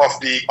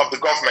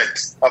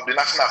government, of the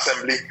National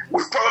Assembly,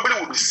 we probably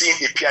will be seeing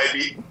a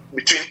PIB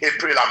between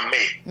April and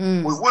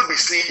May. We will be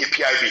seeing a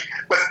PIB,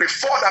 but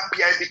before that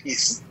PIB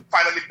is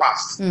finally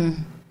passed,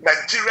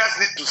 Nigerians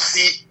need to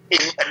see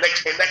a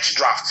next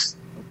draft.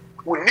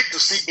 We need to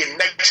see a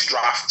next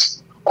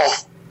draft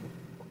of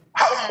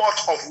how much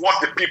of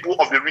what the people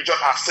of the region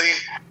are saying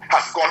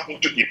has gone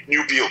into the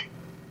new bill.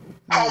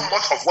 How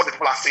much of what the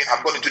people are saying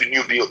have gone into the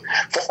new bill.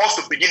 For us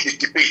to begin the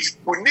debate,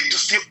 we need to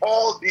see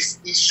all these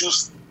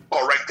issues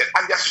corrected.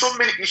 And there are so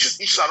many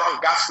issues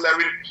around gas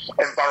flaring,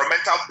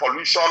 environmental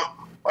pollution,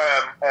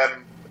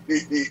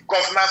 the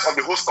governance of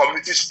the host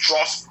communities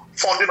trust,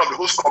 funding of the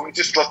host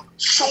communities trust.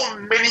 So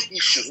many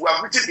issues. We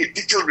have written a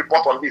detailed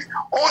report on this.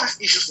 All these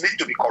issues need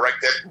to be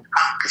corrected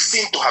and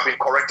seem to have been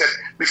corrected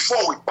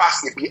before we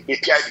pass a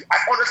PIB. I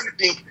honestly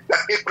think that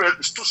April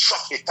is too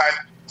short a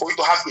time for you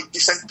to have a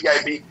decent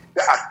PIB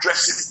that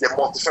addresses the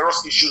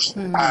multifarious issues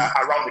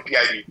around the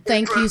PIB.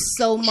 Thank you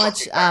so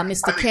much,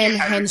 Mr. Ken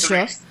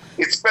Henshaw.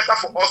 It's better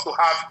for us to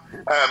have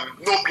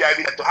no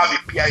PIB than to have a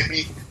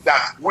PIB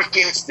that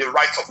weakens the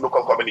rights of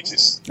local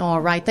communities. All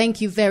right.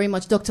 Thank you very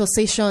much. Dr.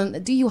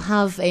 Session, do you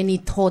have any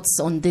thoughts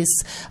on this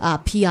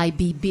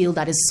PIB bill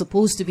that is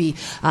supposed to be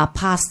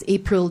passed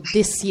April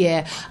this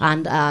year,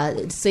 and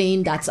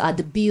saying that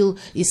the bill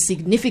is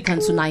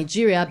significant to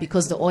Nigeria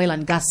because the oil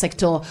and gas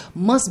sector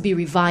must be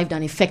revived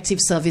and effective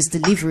service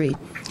delivery?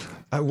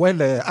 I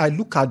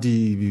look at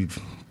the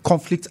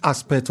conflict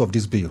aspect of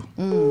this bill,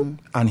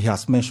 and he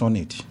has mentioned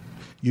it.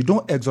 you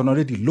don't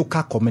exonerate the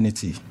local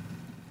community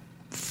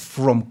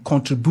from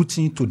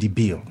contributing to the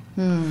bill.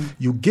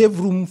 You gave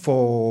room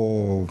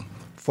for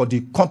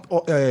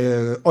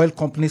the oil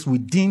companies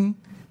within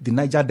the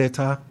Niger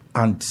Delta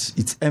and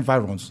its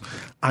environs,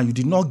 and you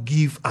did not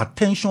give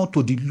attention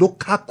to the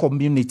local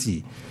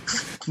community.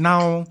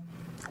 Now,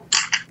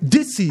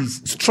 this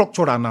is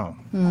structural now.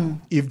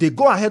 If they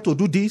go ahead to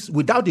do this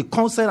without the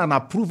consent and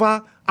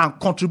approval and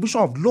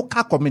contribution of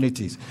local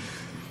communities,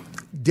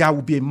 there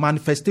will be a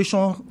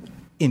manifestation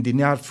in the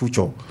near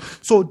future.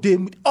 So they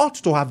ought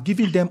to have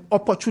given them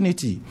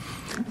opportunity.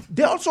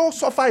 They also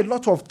suffer a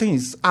lot of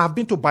things. I've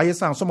been to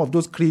Bayelsa and some of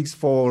those creeks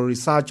for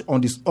research on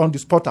the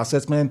spot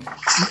assessment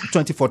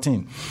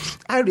 2014.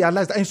 I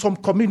realized that in some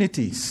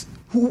communities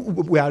who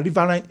were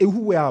riverine,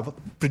 who were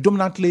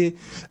predominantly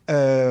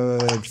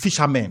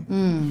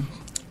fishermen,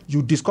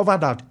 you discover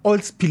that oil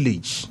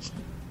spillage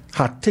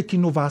had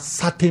taken over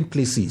certain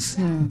places.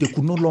 They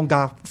could no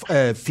longer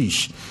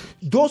fish.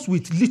 Those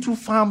with little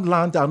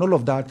farmland and all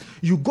of that,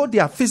 you go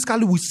there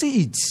physically, we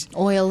see it.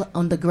 Oil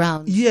on the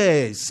ground.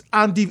 Yes,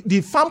 and the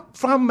the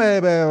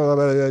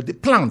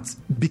plant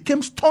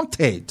became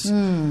stunted.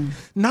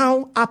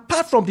 Now,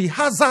 apart from the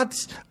hazard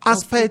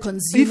aspect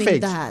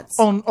effect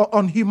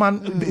on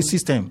human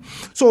system,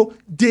 so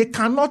they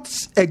cannot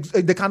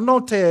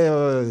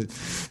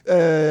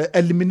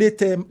eliminate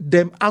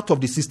them out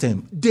of the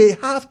system. They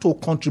have to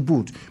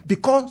contribute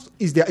because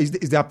it's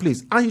their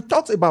place. And he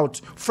talks about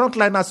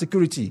frontliner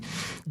security.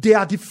 They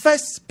are the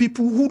first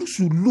people who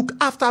should look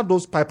after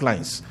those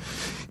pipelines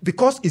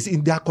because it's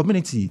in their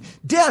community.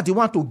 They are the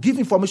one to give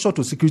information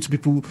to security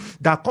people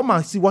that come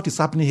and see what is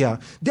happening here.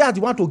 They are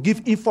the one to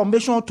give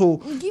information to...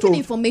 Giving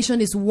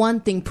information is one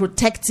thing.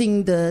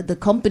 Protecting the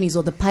companies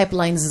or the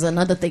pipelines is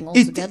another thing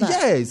altogether.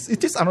 Yes,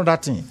 it is another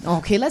thing.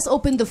 Okay, let's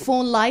open the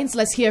phone lines.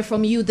 Let's hear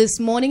from you this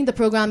morning. The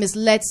program is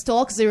Let's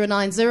Talk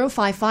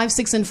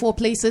 090-556 and 4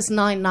 places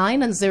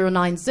 99 and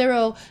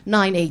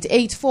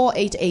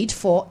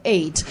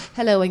 090-988-48848.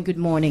 Hello and good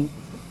morning.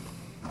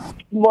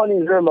 Good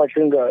morning, very much,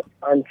 Inga,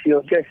 and to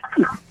your guest,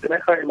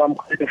 Emeka. I'm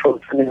calling from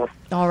Terminus.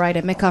 All right,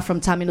 Emeka from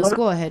Terminus,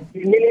 go ahead.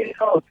 The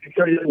Minister of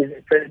Petroleum is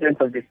the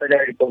President of the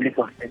Federal Republic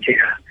of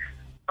Nigeria.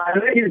 I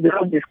already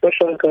have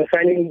discussion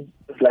concerning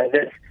like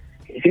this.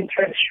 His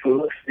interest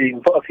should be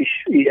involved.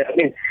 He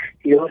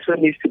also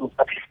needs to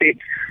participate.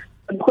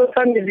 The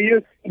question is,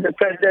 you think the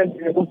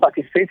President is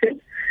participating?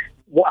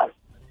 One.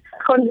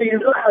 Secondly, you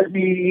look at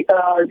the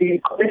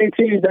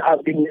communities that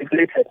have been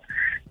neglected.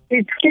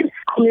 It keeps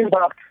coming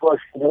back to us.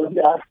 We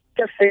are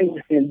just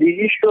saying the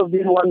issue of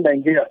being one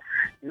Nigeria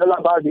is all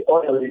about the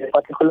oil in a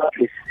particular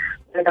place.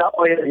 When that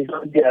oil is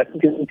not there, I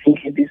don't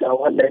think it is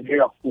one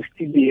Nigeria will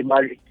still be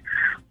married.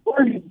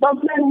 Well, the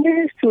government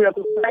needs to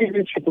recognize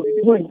these people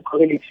in the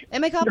community.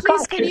 Emeka,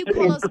 please, can you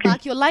pull us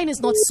back? Your line is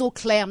not so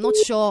clear. I'm not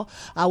sure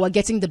we're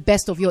getting the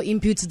best of your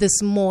inputs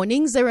this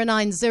morning.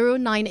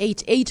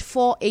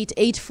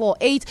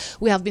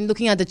 090-988-48848. We have been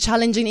looking at the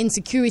challenging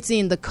insecurity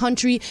in the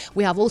country.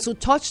 We have also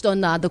touched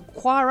on the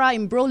Kwara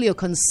imbroglio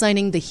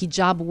concerning the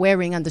hijab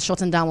wearing and the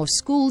shutting down of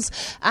schools.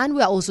 And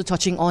we are also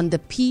touching on the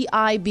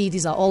PIB.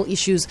 These are all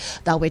issues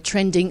that were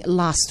trending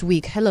last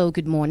week. Hello,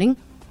 good morning.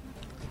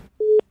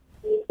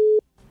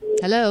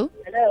 Hello.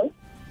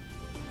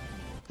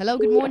 Hello,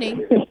 good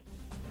morning.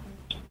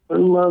 Good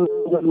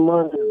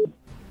morning.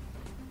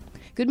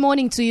 Good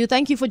morning to you.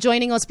 Thank you for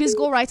joining us. Please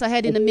go right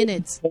ahead in a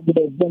minute.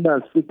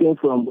 I'm speaking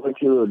from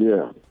Bochi Road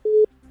here.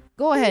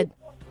 Go ahead.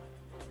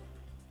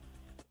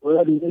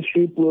 Well, the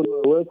people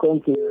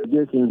welcome to your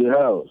guest in the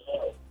house.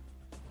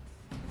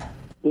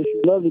 They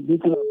should not be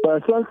beaten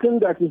apart. Something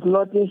that is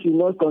nothing should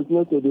not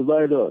continue to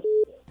divide us.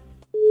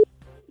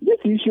 This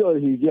issue of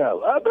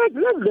hijab, let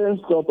them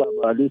stop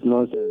about this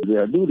nonsense.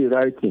 They do the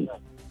right thing.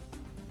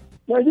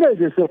 Nigeria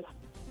is a sect.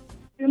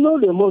 The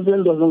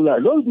Muslim doesn't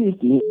lie. Don't do it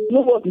to him. You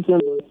know what he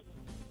said?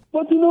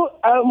 But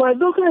my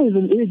daughter is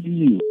in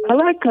AGU. I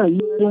like her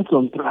wearing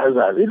some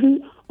trousers.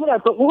 When I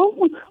thought,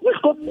 which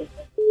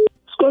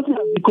Scotty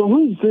has become,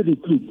 when you say the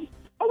truth,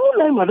 I don't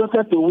like my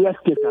daughter to wear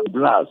skirt and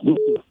blouse, go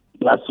to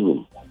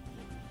classroom.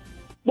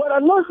 But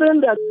I'm not saying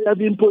that they have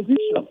been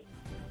positioned.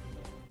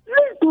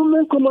 Let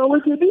women come out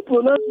with a big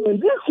pronouncement.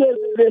 This is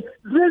the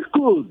dress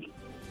code.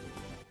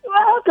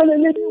 How can a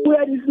lady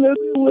wear this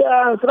lady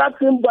wear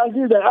attracting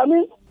badges? I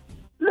mean,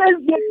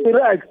 let's get it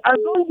right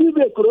and don't give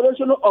a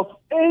correlation of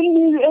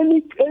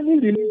any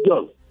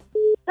religion.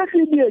 Let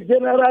it be a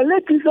general.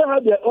 Let Christians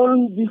have their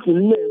own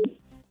different name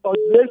or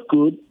dress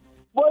code,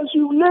 but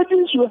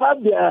ladies should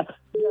have their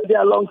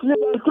long sleeve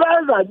and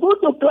trousers. Go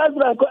to class and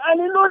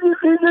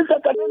this is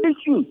academic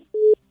shoes.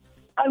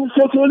 And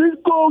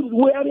socialist codes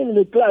wearing in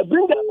the class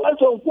bring about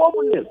some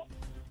problems.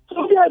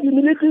 So they are the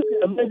military, they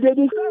have a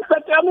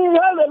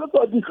lot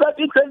of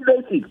distracting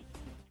tendencies.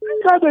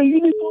 Let's have a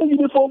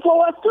uniform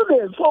for our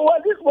students, for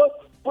this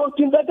from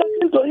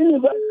kindergarten to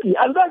university,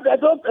 and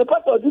that's a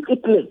part of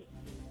discipline.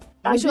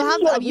 We should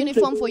have a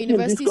uniform for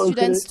university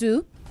students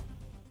too.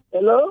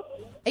 Hello?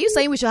 Are you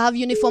saying we should have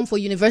uniform for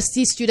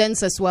university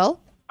students as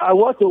well?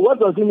 What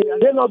does it mean? Are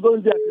they not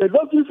going there?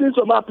 Don't you see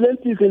some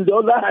apprentices in the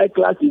other high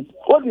classes?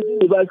 What is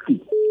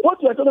university? What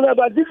we are talking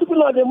about,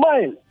 discipline of the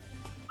mind.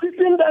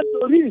 Sitting down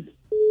to read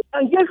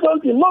and get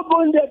something, not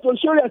going there to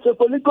show you as a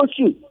political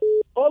shoe.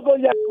 Or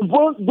going there to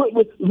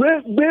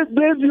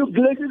brave you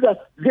places as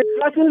the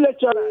classroom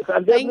lecturers.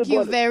 And thank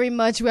you very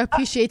much. We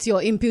appreciate your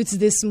inputs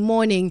this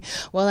morning.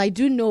 Well, I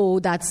do know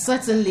that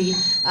certainly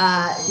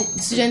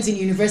students in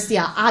university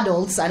are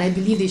adults, and I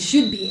believe they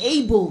should be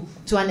able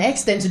to an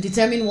extent to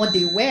determine what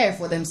they wear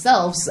for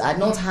themselves and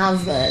not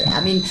have,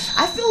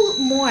 I feel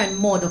more and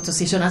more, Dr.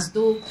 Session, as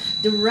though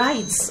the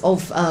rights of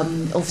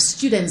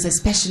students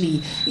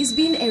especially is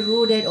being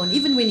eroded on,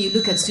 even when you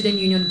look at student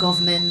union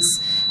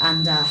governments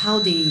and how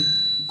they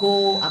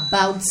go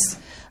about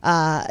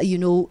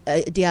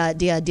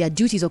their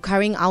duties or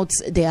carrying out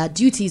their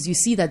duties. You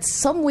see that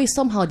some way,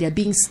 somehow they're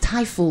being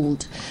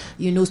stifled.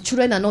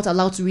 Children are not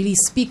allowed to really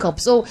speak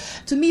up. So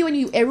to me, when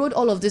you erode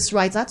all of these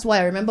rights, that's why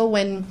I remember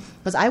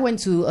because I went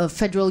to a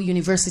federal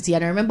university,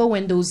 and I remember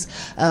when those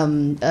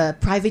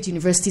private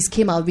universities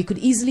came out, we could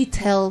easily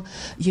tell,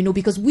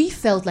 because we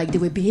felt like they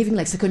were behaving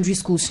like secondary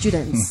school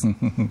students.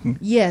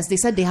 Yes, they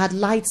said they had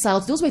lights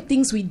out. Those were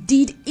things we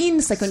did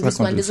in secondary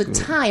school, and there's a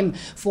time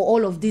for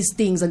all of these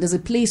things, and there's a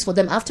place for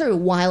them. After a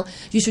while,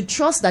 you should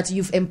trust that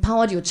you've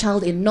empowered your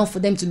child enough for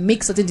them to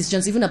make certain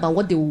decisions, even about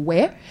what they will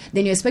wear.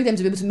 Then you expect them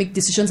to be able to make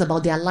decisions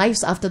about their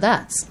lives after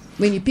that.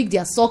 When you pick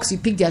their socks, you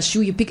pick their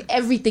shoe, you pick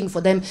everything for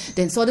them,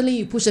 then suddenly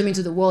you push them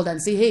into the world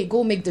and say, hey,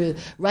 go make the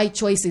right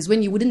choices,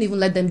 when you wouldn't even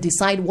let them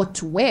decide what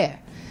to wear.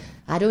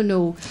 I don't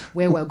know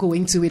where we're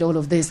going to with all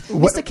of this.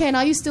 Mr. Ken,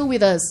 are you still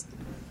with us?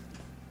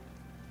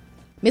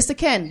 Mr.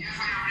 Ken?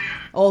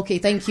 Okay,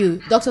 thank you.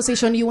 Dr.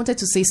 Session, you wanted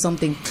to say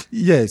something.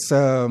 Yes.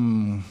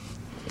 The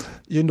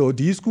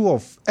issue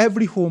of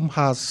every home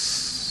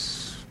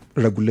has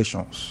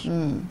regulations.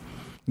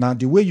 Now,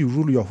 the way you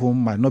rule your home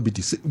might not be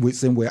the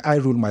same way I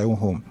rule my own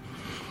home.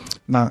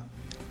 Now,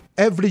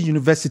 every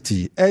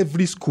university,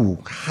 every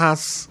school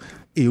has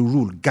a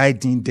rule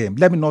guiding them.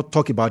 Let me not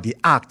talk about the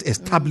act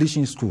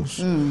establishing schools.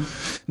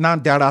 Now,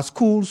 there are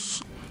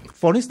schools,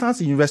 for instance,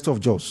 the University of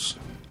Jos.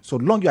 So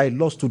long you are a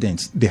law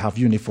student, they have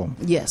uniform.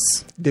 Yes.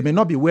 They may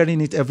not be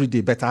wearing it every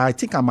day, but I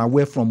think I'm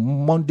aware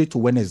from Monday to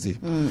Wednesday.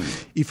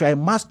 If you're a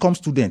mass comm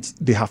student,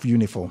 they have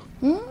uniform.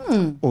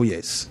 Oh,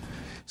 yes.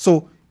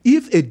 So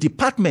if a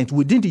department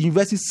within the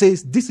university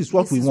says this is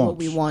what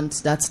we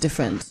want, that's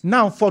different.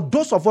 Now, for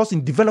those of us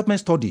in development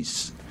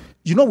studies,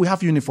 we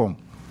have uniform.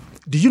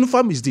 The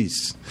uniform is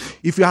this.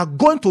 If you are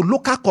going to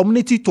local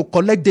community to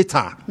collect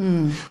data,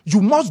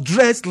 you must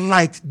dress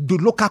like the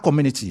local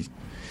community.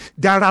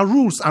 There are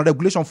rules and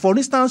regulations. For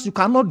instance, you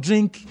cannot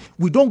drink.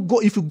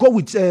 If you go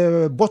with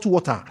bottled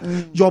water,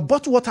 your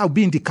bottled water will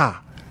be in the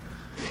car.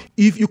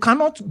 If you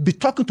cannot be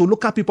talking to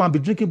local people and be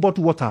drinking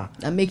bottled water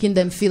and making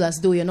them feel as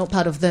though you're not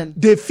part of them,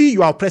 they feel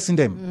you are oppressing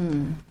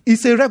them.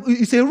 It's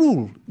a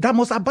rule that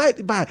must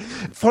abide by.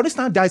 For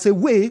instance, there's a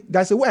way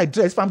I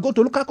dress. If I'm going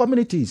to local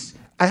communities,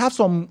 I have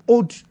some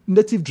old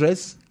native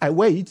dress, I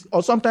wear it,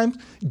 or sometimes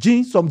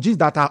some jeans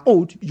that are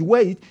old, you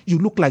wear it, you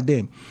look like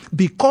them.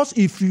 Because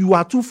if you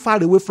are too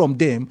far away from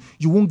them,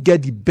 you won't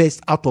get the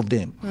best out of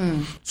them.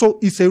 So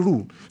it's a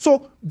rule.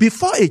 So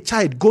before a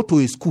child go to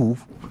a school,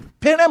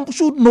 parents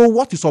should know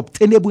what is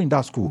obtainable in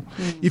that school.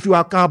 If you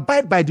can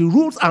abide by the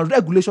rules and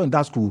regulations in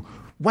that school,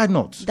 why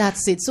not?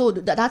 That's it. So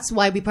that's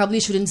why we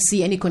probably shouldn't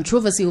see any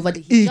controversy over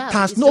the hijab. It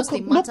has no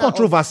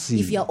controversy.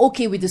 If you're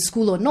okay with the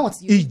school or not.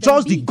 It's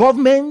just the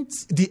government,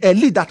 the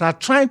elite that are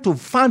trying to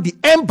fan the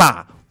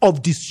ember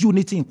of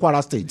disunity in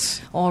Kwara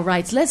State. All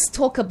right, let's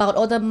talk about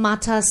other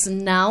matters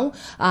now.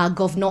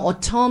 Governor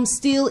Otom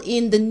still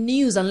in the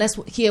news, and let's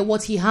hear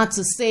what he had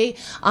to say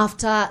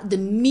after the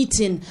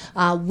meeting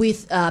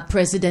with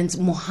President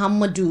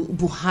Muhammadu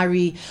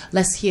Buhari.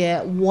 Let's hear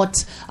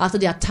what, after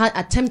the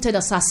attempted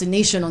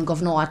assassination on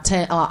Governor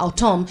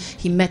Otom,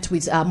 he met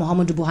with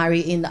Muhammadu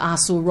Buhari in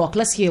Aso Rock.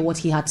 Let's hear what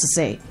he had to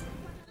say.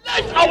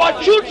 Let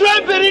our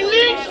children be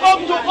released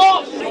unto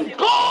us.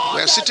 God.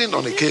 We are sitting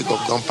on a keg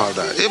of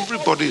gunpowder.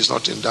 Everybody is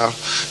not in doubt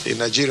in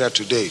Nigeria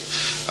today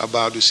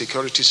about the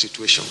security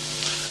situation.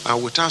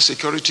 And without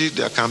security,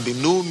 there can be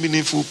no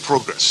meaningful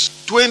progress.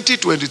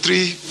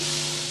 2023,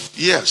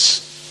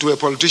 yes, to a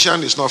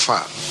politician is not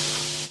far,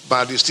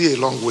 but it's still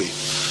a long way.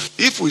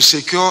 If we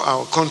secure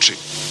our country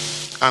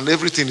and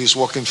everything is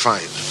working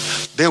fine,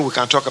 then we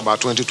can talk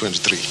about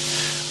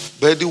 2023.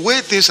 But the way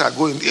things are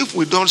going, if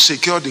we don't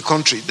secure the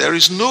country, there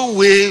is no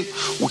way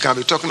we can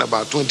be talking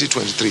about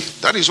 2023.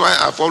 That is why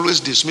I've always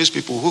dismissed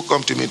people who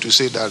come to me to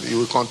say that you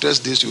will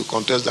contest this, you will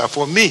contest that.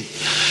 For me,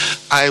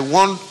 I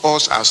want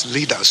us as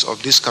leaders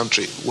of this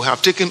country, we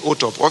have taken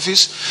oath of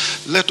office.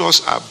 Let us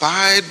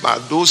abide by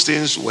those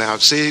things we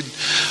have said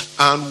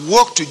and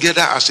work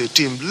together as a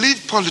team.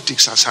 Leave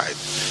politics aside.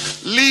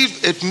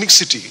 Leave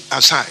ethnicity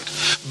aside.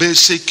 But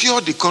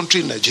secure the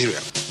country,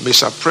 Nigeria.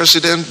 Mr.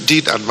 President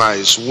did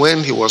advise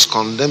when he was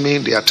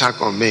condemning the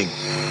attack on Ming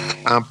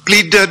and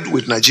pleaded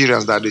with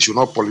Nigerians that they should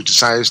not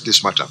politicize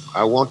this matter.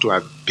 I want to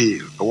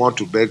appeal, I want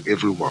to beg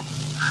everyone.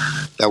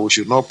 that we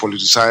should not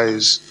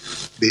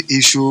politicize the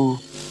issue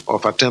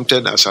of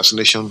attempted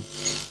assassination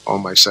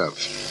on myself.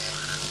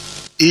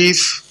 If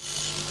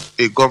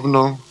a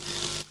governor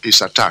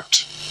is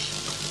attacked,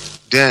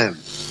 then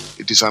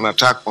it is an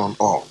attack on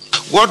all.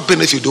 What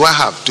benefit do I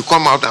have to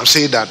come out and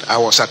say that I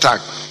was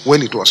attacked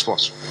when it was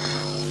false?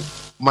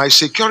 My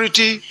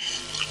security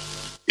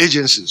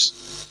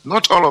agencies,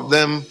 not all of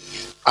them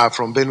are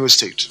from Benue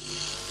State.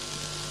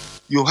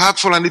 You have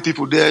Fulani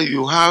people there,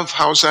 you have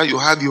Hausa, you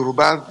have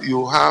Yoruba,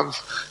 you have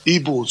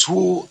Igbos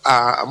who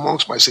are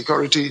amongst my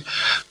security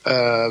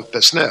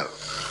personnel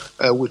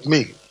with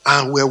me,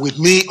 and were with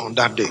me on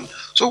that day.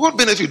 So what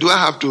benefit do I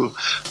have to,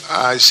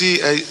 I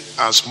see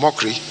as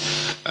mockery,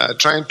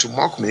 trying to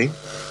mock me,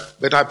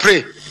 but I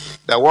pray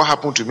that what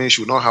happened to me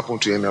should not happen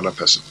to any other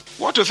person.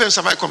 What offense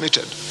have I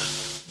committed?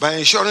 By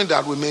ensuring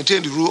that we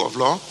maintain the rule of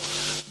law.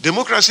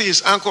 Democracy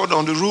is anchored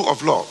on the rule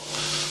of law.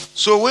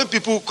 So when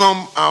people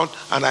come out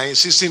and are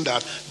insisting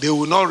that they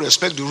will not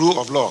respect the rule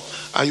of law,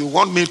 and you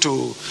want me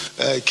to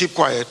keep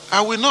quiet,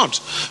 I will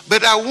not.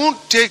 But I won't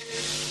take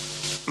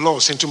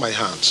laws into my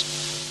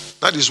hands.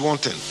 That is one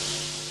thing.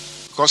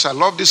 Because I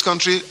love this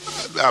country,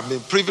 I've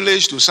been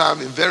privileged to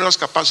serve in various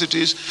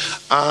capacities,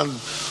 and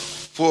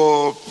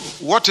for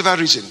whatever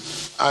reason,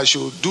 I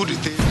should do the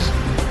things.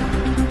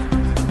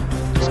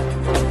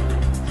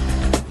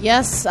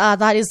 Yes,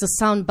 that is the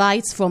sound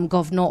bites from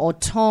Governor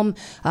Ortom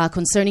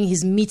concerning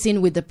his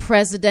meeting with the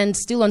president.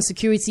 Still on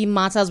security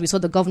matters, we saw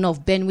the governor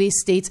of Benue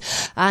State,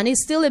 and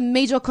it's still a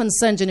major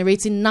concern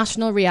generating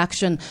national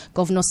reaction.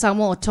 Governor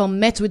Samuel Ortom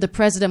met with the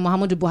president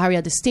Muhammadu Buhari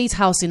at the State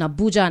House in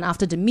Abuja, and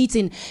after the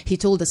meeting, he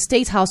told the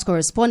State House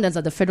correspondents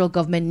that the federal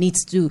government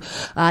needs to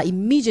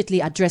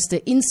immediately address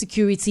the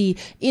insecurity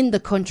in the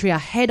country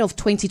ahead of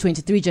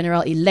 2023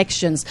 general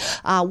elections.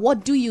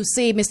 What do you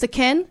say, Mr.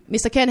 Ken?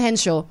 Mr. Ken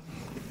Henshaw?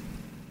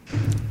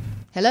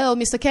 Hello,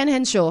 Mr. Ken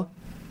Henshaw.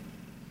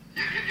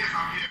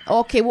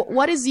 Okay,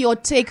 what is your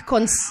take? Go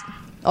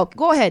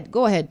ahead.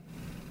 Yes, we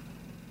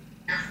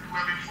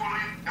have been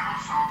following down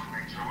south in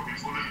Nigeria. We've been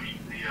following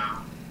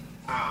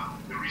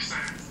the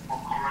recent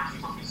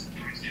occurrences of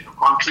insecurity in the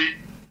country,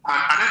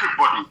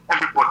 and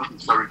everybody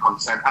is very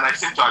concerned. And I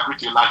seem to agree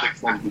to a large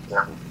extent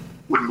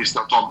with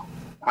Mr. Tom.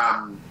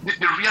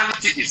 The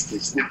reality is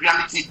this: the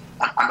reality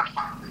and the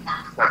fact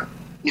is that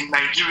in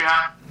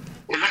Nigeria,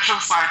 election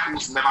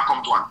cycles never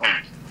come to an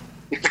end.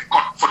 It's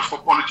for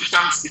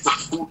politicians, it's a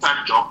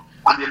full-time job,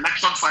 and the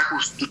election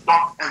cycles do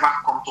not ever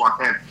come to an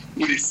end.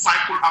 It is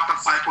cycle after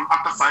cycle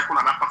after cycle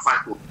and after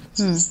cycle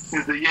since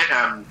the year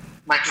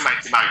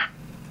 1999.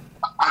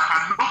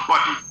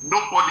 And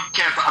nobody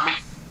cares. I mean,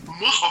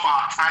 most of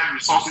our time,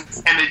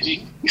 resources,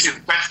 energy is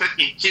invested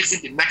in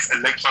chasing the next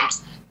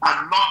elections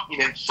and not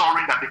in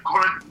ensuring that the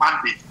current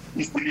mandate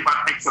is delivered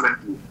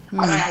excellently.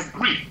 And I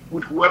agree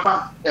with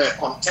whoever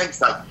contends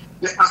that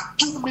there are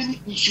too many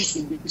issues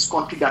in this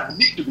country that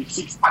need to be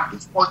fixed at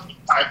this point in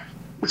time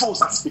before we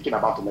start speaking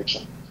about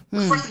election.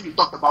 The first thing you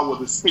talked about was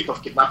the spate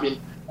of kidnapping,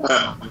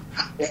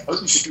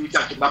 insecurity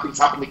and kidnappings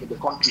happening in the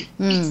country.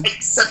 It's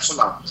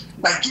exceptional.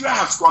 Nigeria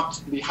has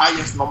got the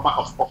highest number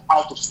of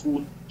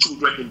out-of-school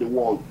children in the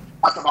world,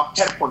 at about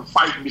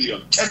 10.5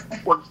 million.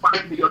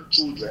 10.5 million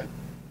children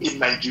in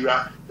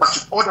Nigeria that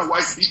should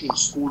otherwise be in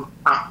school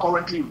are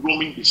currently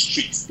roaming the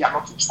streets. They are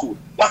not in school.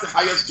 That's the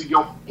highest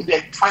figure in the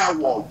entire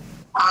world.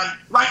 And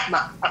right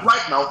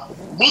now,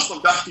 most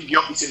of that figure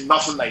is in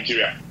northern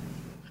Nigeria.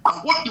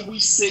 And what do we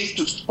say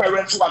to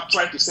parents who are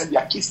trying to send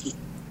their kids to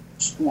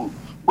school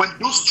when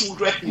those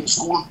children in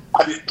school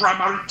are the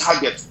primary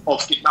target of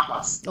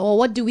kidnappers? Or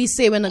what do we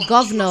say when a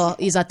governor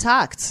is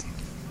attacked?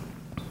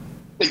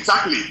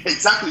 Exactly.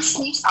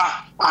 Schools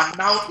are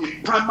now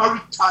a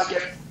primary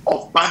target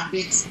of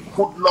bandits,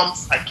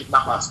 hoodlums, and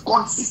kidnappers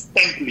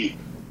consistently.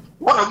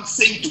 What are we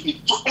saying to it?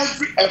 So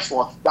every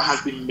effort that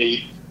has been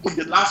made in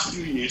the last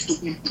few years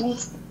to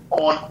improve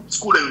on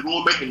school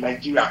enrollment in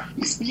Nigeria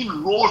is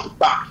being rolled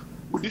back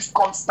with these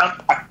constant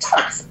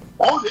attacks.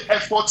 All the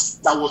efforts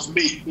that was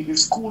made in the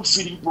school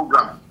feeding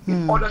program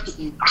in order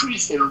to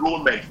increase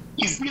enrollment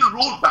is being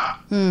rolled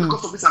back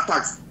because of these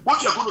attacks.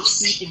 What you're going to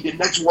see in the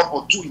next 1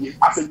 or 2 years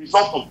as a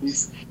result of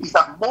this is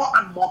that more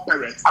and more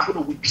parents are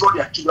going to withdraw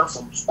their children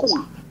from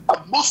school.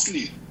 And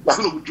mostly, they're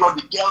going to withdraw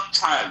the girl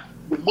child,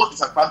 the most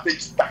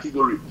disadvantaged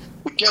category.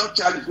 The girl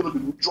child is going to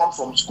be withdrawn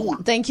from school.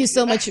 Thank you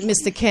so much,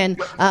 Mr. Ken.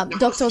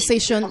 Dr.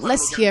 Session,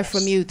 let's hear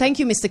from you. Thank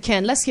you, Mr.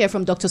 Ken. Let's hear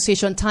from Dr.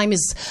 Session. Time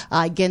is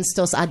against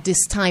us at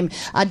this time.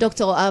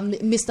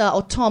 Mr.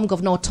 Ortom,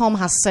 Governor Ortom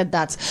has said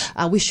that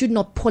we should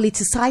not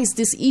politicize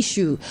this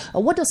issue.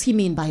 What does he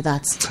mean by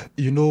that?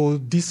 You know,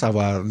 these are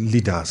our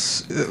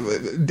leaders.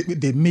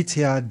 They meet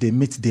here, they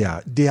meet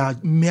there. They are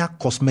mere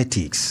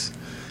cosmetics.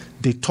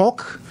 They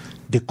talk,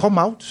 they come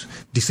out,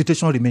 the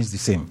situation remains the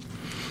same.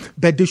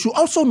 But they should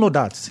also know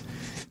that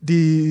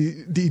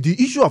the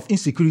issue of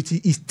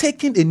insecurity is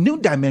taking a new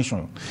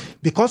dimension,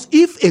 because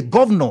if a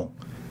governor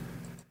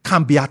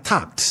can be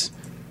attacked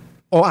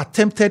or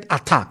attempted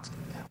attack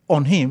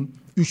on him,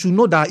 you should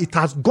know that it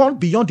has gone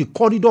beyond the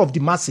corridor of the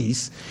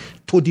masses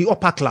to the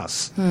upper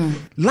class.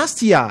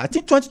 Last year, I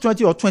think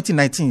 2020 or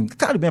 2019, I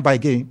can't remember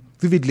again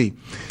vividly,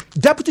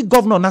 Deputy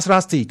Governor of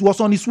Nasarawa State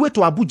was on his way to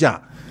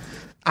Abuja.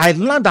 I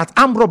learned that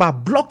armed robber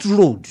blocked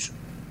roads.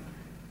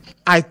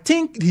 I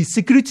think the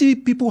security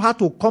people had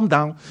to come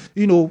down,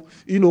 to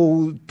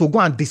go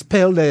and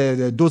dispel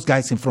those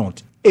guys in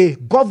front. A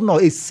governor,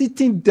 a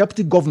sitting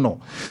deputy governor.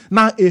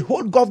 Now, a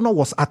whole governor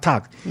was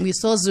attacked. We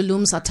saw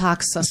Zulum's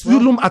attacks as well.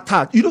 Zulum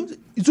attack.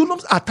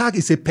 Zulum's attack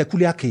is a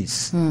peculiar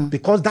case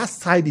because that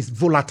side is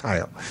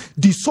volatile.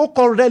 The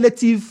so-called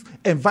relative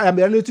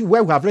environment,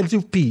 where we have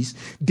relative peace,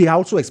 they are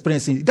also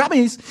experiencing it. That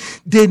means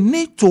they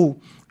need to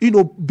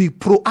be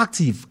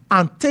proactive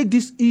and take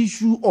this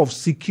issue of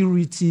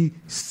security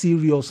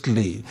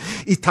seriously.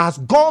 It has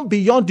gone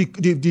beyond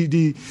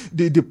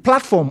the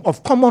platform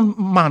of common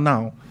man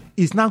now.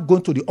 It's now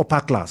going to the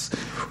upper class.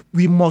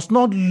 We must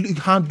not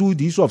handle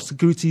the issue of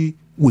security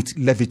with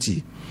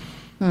levity.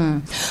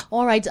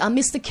 All right,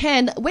 Mr.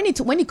 Ken, when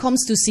it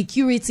comes to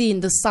security in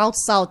the South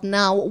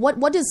now,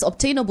 what is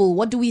obtainable?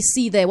 What do we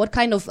see there? What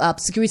kind of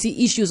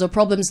security issues or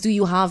problems do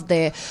you have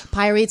there?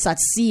 Pirates at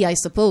sea, I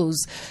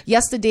suppose.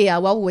 Yesterday,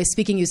 while we were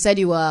speaking, you said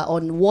you were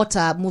on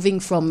water moving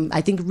from,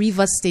 I think,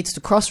 River State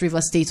to Cross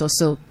River State or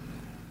so.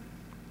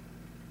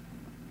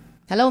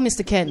 Hello,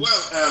 Mr. Ken.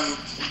 Well,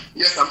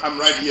 yes, I'm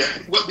right here.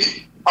 Well,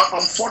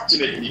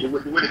 unfortunately, the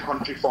way the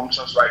country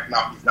functions right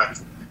now is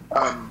that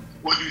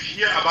when you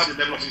hear about the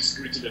level of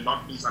insecurity in the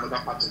northeast and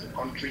other parts of the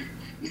country,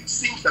 it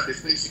seems that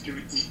there's no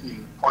insecurity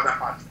in other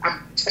parts.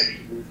 I'm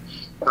telling you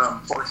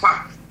for a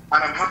fact,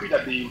 and I'm happy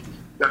that the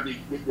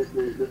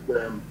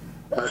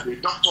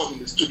doctor in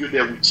the studio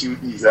there with you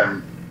is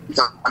an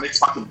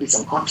expert in peace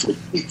and conflict.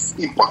 It's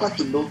important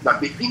to note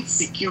that the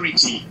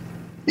insecurity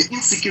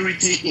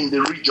in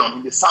the region,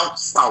 in the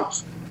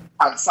south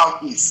and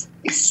southeast,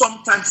 is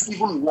sometimes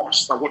even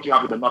worse than what you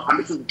have in the north. And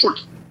this is the truth.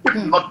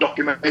 People do not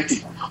document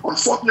it.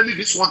 Unfortunately,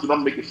 this one do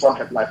not make the front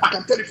headline. I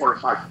can tell you for a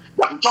fact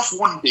that in just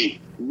one day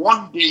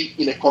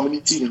in a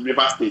community in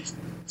River State,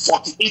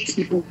 48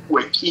 people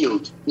were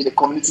killed in a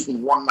community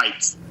in one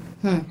night.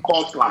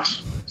 Called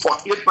clash.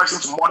 48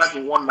 persons murdered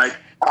in one night,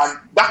 and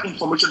that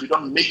information did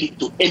not make it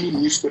to any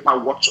newspaper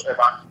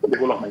whatsoever in the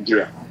whole of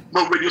Nigeria.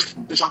 No radio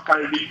station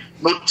carried it,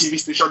 no TV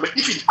station. But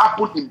if it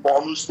happened in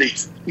Borno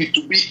State, it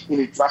would be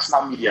in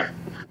international media.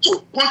 So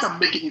the point I'm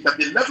making is that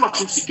the level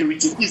of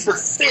insecurity is the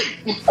same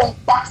in all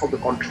parts of the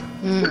country.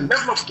 The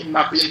level of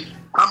kidnapping,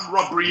 armed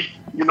robbery,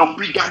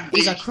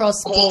 brigandage,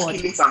 across board,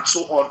 killings, and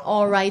so on.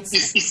 All right,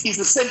 it's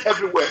the same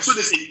everywhere. So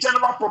there's a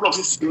general problem of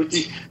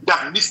insecurity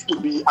that needs to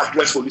be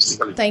addressed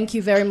holistically. Thank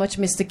you very much,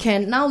 Mr.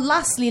 Ken. Now,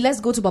 lastly, let's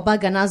go to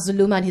Babagana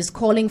Zulum and his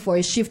calling for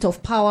a shift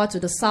of power to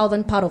the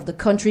southern part of the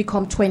country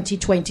come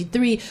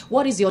 2023.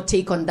 What is your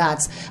take on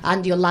that?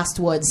 And your last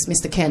words,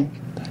 Mr. Ken.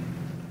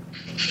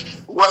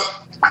 Well,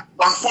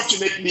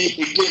 unfortunately,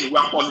 again, we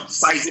are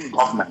politicizing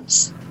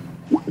governments.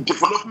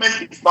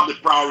 Development is not the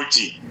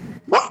priority.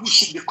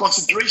 The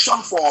consideration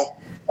for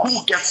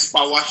who gets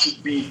power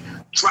should be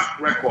track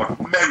record,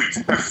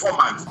 merit,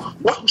 performance.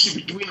 What we should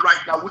be doing right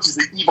now, which is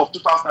the eve of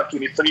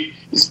 2023,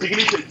 is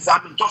beginning to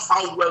examine just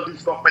how well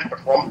this government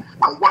performed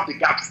and what the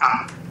gaps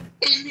are.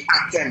 Any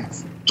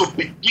attempt to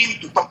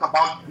begin to talk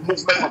about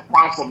movement of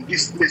power from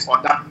this place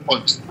or that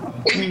point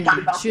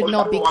should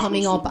not be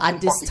coming up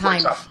at this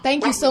time.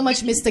 Thank you so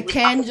much, Mr.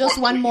 Ken. Just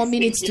 1 more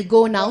minute to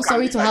go now.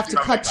 Sorry to have to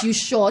cut you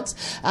short.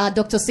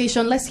 Dr.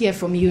 Session, let's hear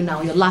from you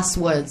now. Your last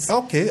words.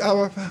 Okay.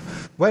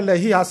 Well,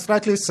 he has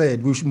rightly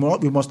said we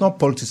must not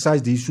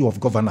politicize the issue of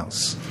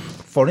governance.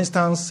 For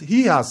instance,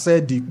 he has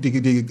said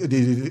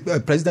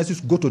the presidency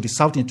should go to the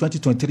south in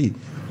 2023.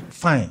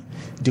 Fine.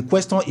 The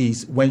question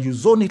is, when you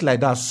zone it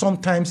like that,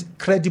 sometimes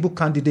credible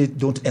candidates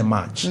don't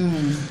emerge.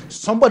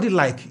 Somebody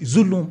like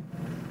Zulum,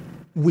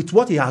 with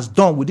what he has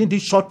done within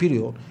this short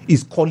period,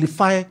 is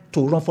qualified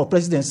to run for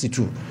presidency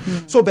too.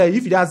 So, but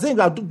if they are saying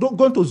that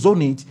going to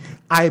zone it,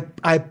 I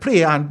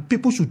pray and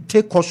people should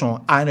take caution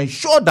and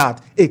ensure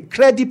that a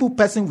credible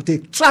person with a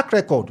track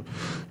record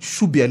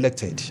should be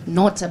elected.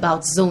 Not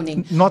about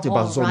zoning. Not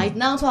about zoning. All right.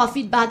 Now to our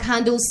feedback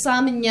handle,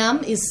 Sam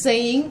Nyam is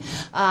saying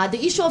the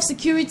issue of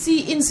insecurity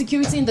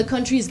in the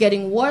country is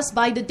getting worse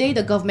by the day.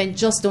 The government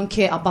just don't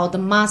care about the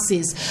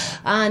masses.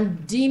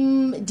 And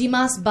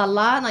Dimas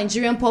Bala,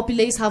 Nigerian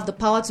populace have the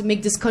power to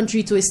make this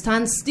country to a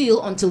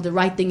standstill until the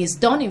right thing is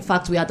done. In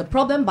fact, we are the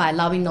problem by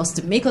allowing us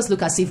to make us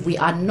look as if we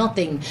are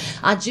nothing.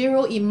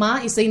 Ajero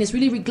Ima is saying it's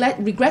really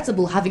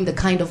regrettable having the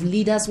kind of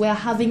leaders we're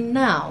having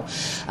now.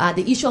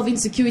 The issue of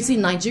insecurity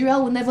in Nigeria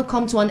will never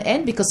come to an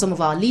end because some of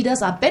our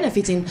leaders are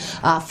benefiting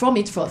from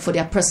it for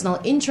their personal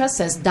interests,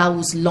 says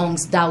Daus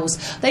Longs Daus.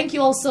 Thank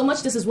you all so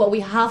much. This is what we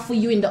have for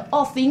you in the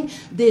offing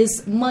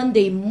this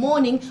Monday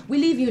morning. We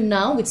leave you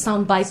now with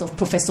sound bites of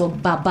Professor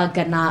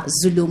Babagana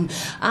Zulum.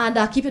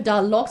 And keep your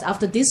dial locked.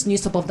 After this,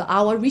 news top of the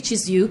hour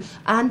reaches you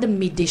and the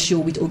midday show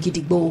with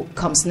Ogidigbo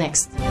comes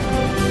next.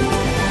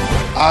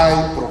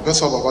 I,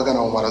 Professor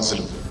Babagana Umar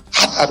Zulum,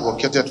 had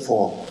advocated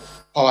for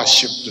power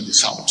shift to the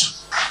south.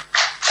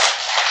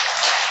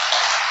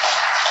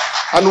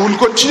 And we will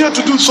continue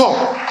to do so.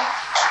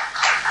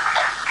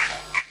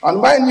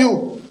 And mind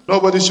you,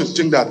 nobody should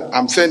think that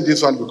I'm saying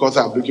this one because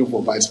I'm looking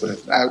for vice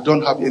president. I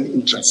don't have any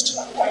interest.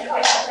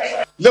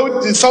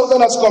 Let the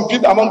Southerners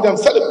compete among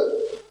themselves,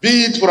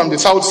 be it from the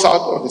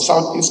South-South or the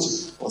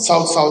Southeast or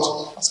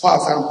South-South. As far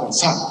as I'm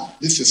concerned,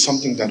 this is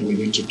something that we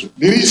need to do.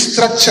 The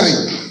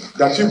restructuring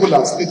that people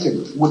are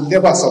speaking will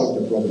never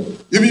solve the problem.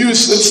 If you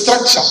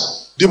structure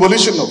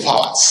demolition of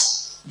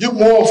powers, give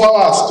more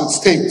powers to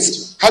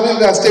states, having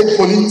the state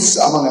police,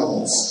 among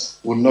others,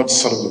 will not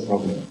solve the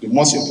problem. The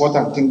most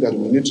important thing that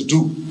we need to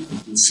do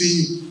is to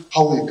see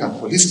how we can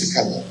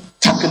holistically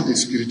tackle the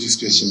security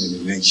situation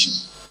in the nation.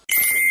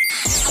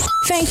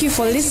 Thank you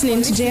for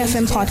listening to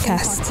JFM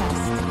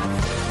Podcast.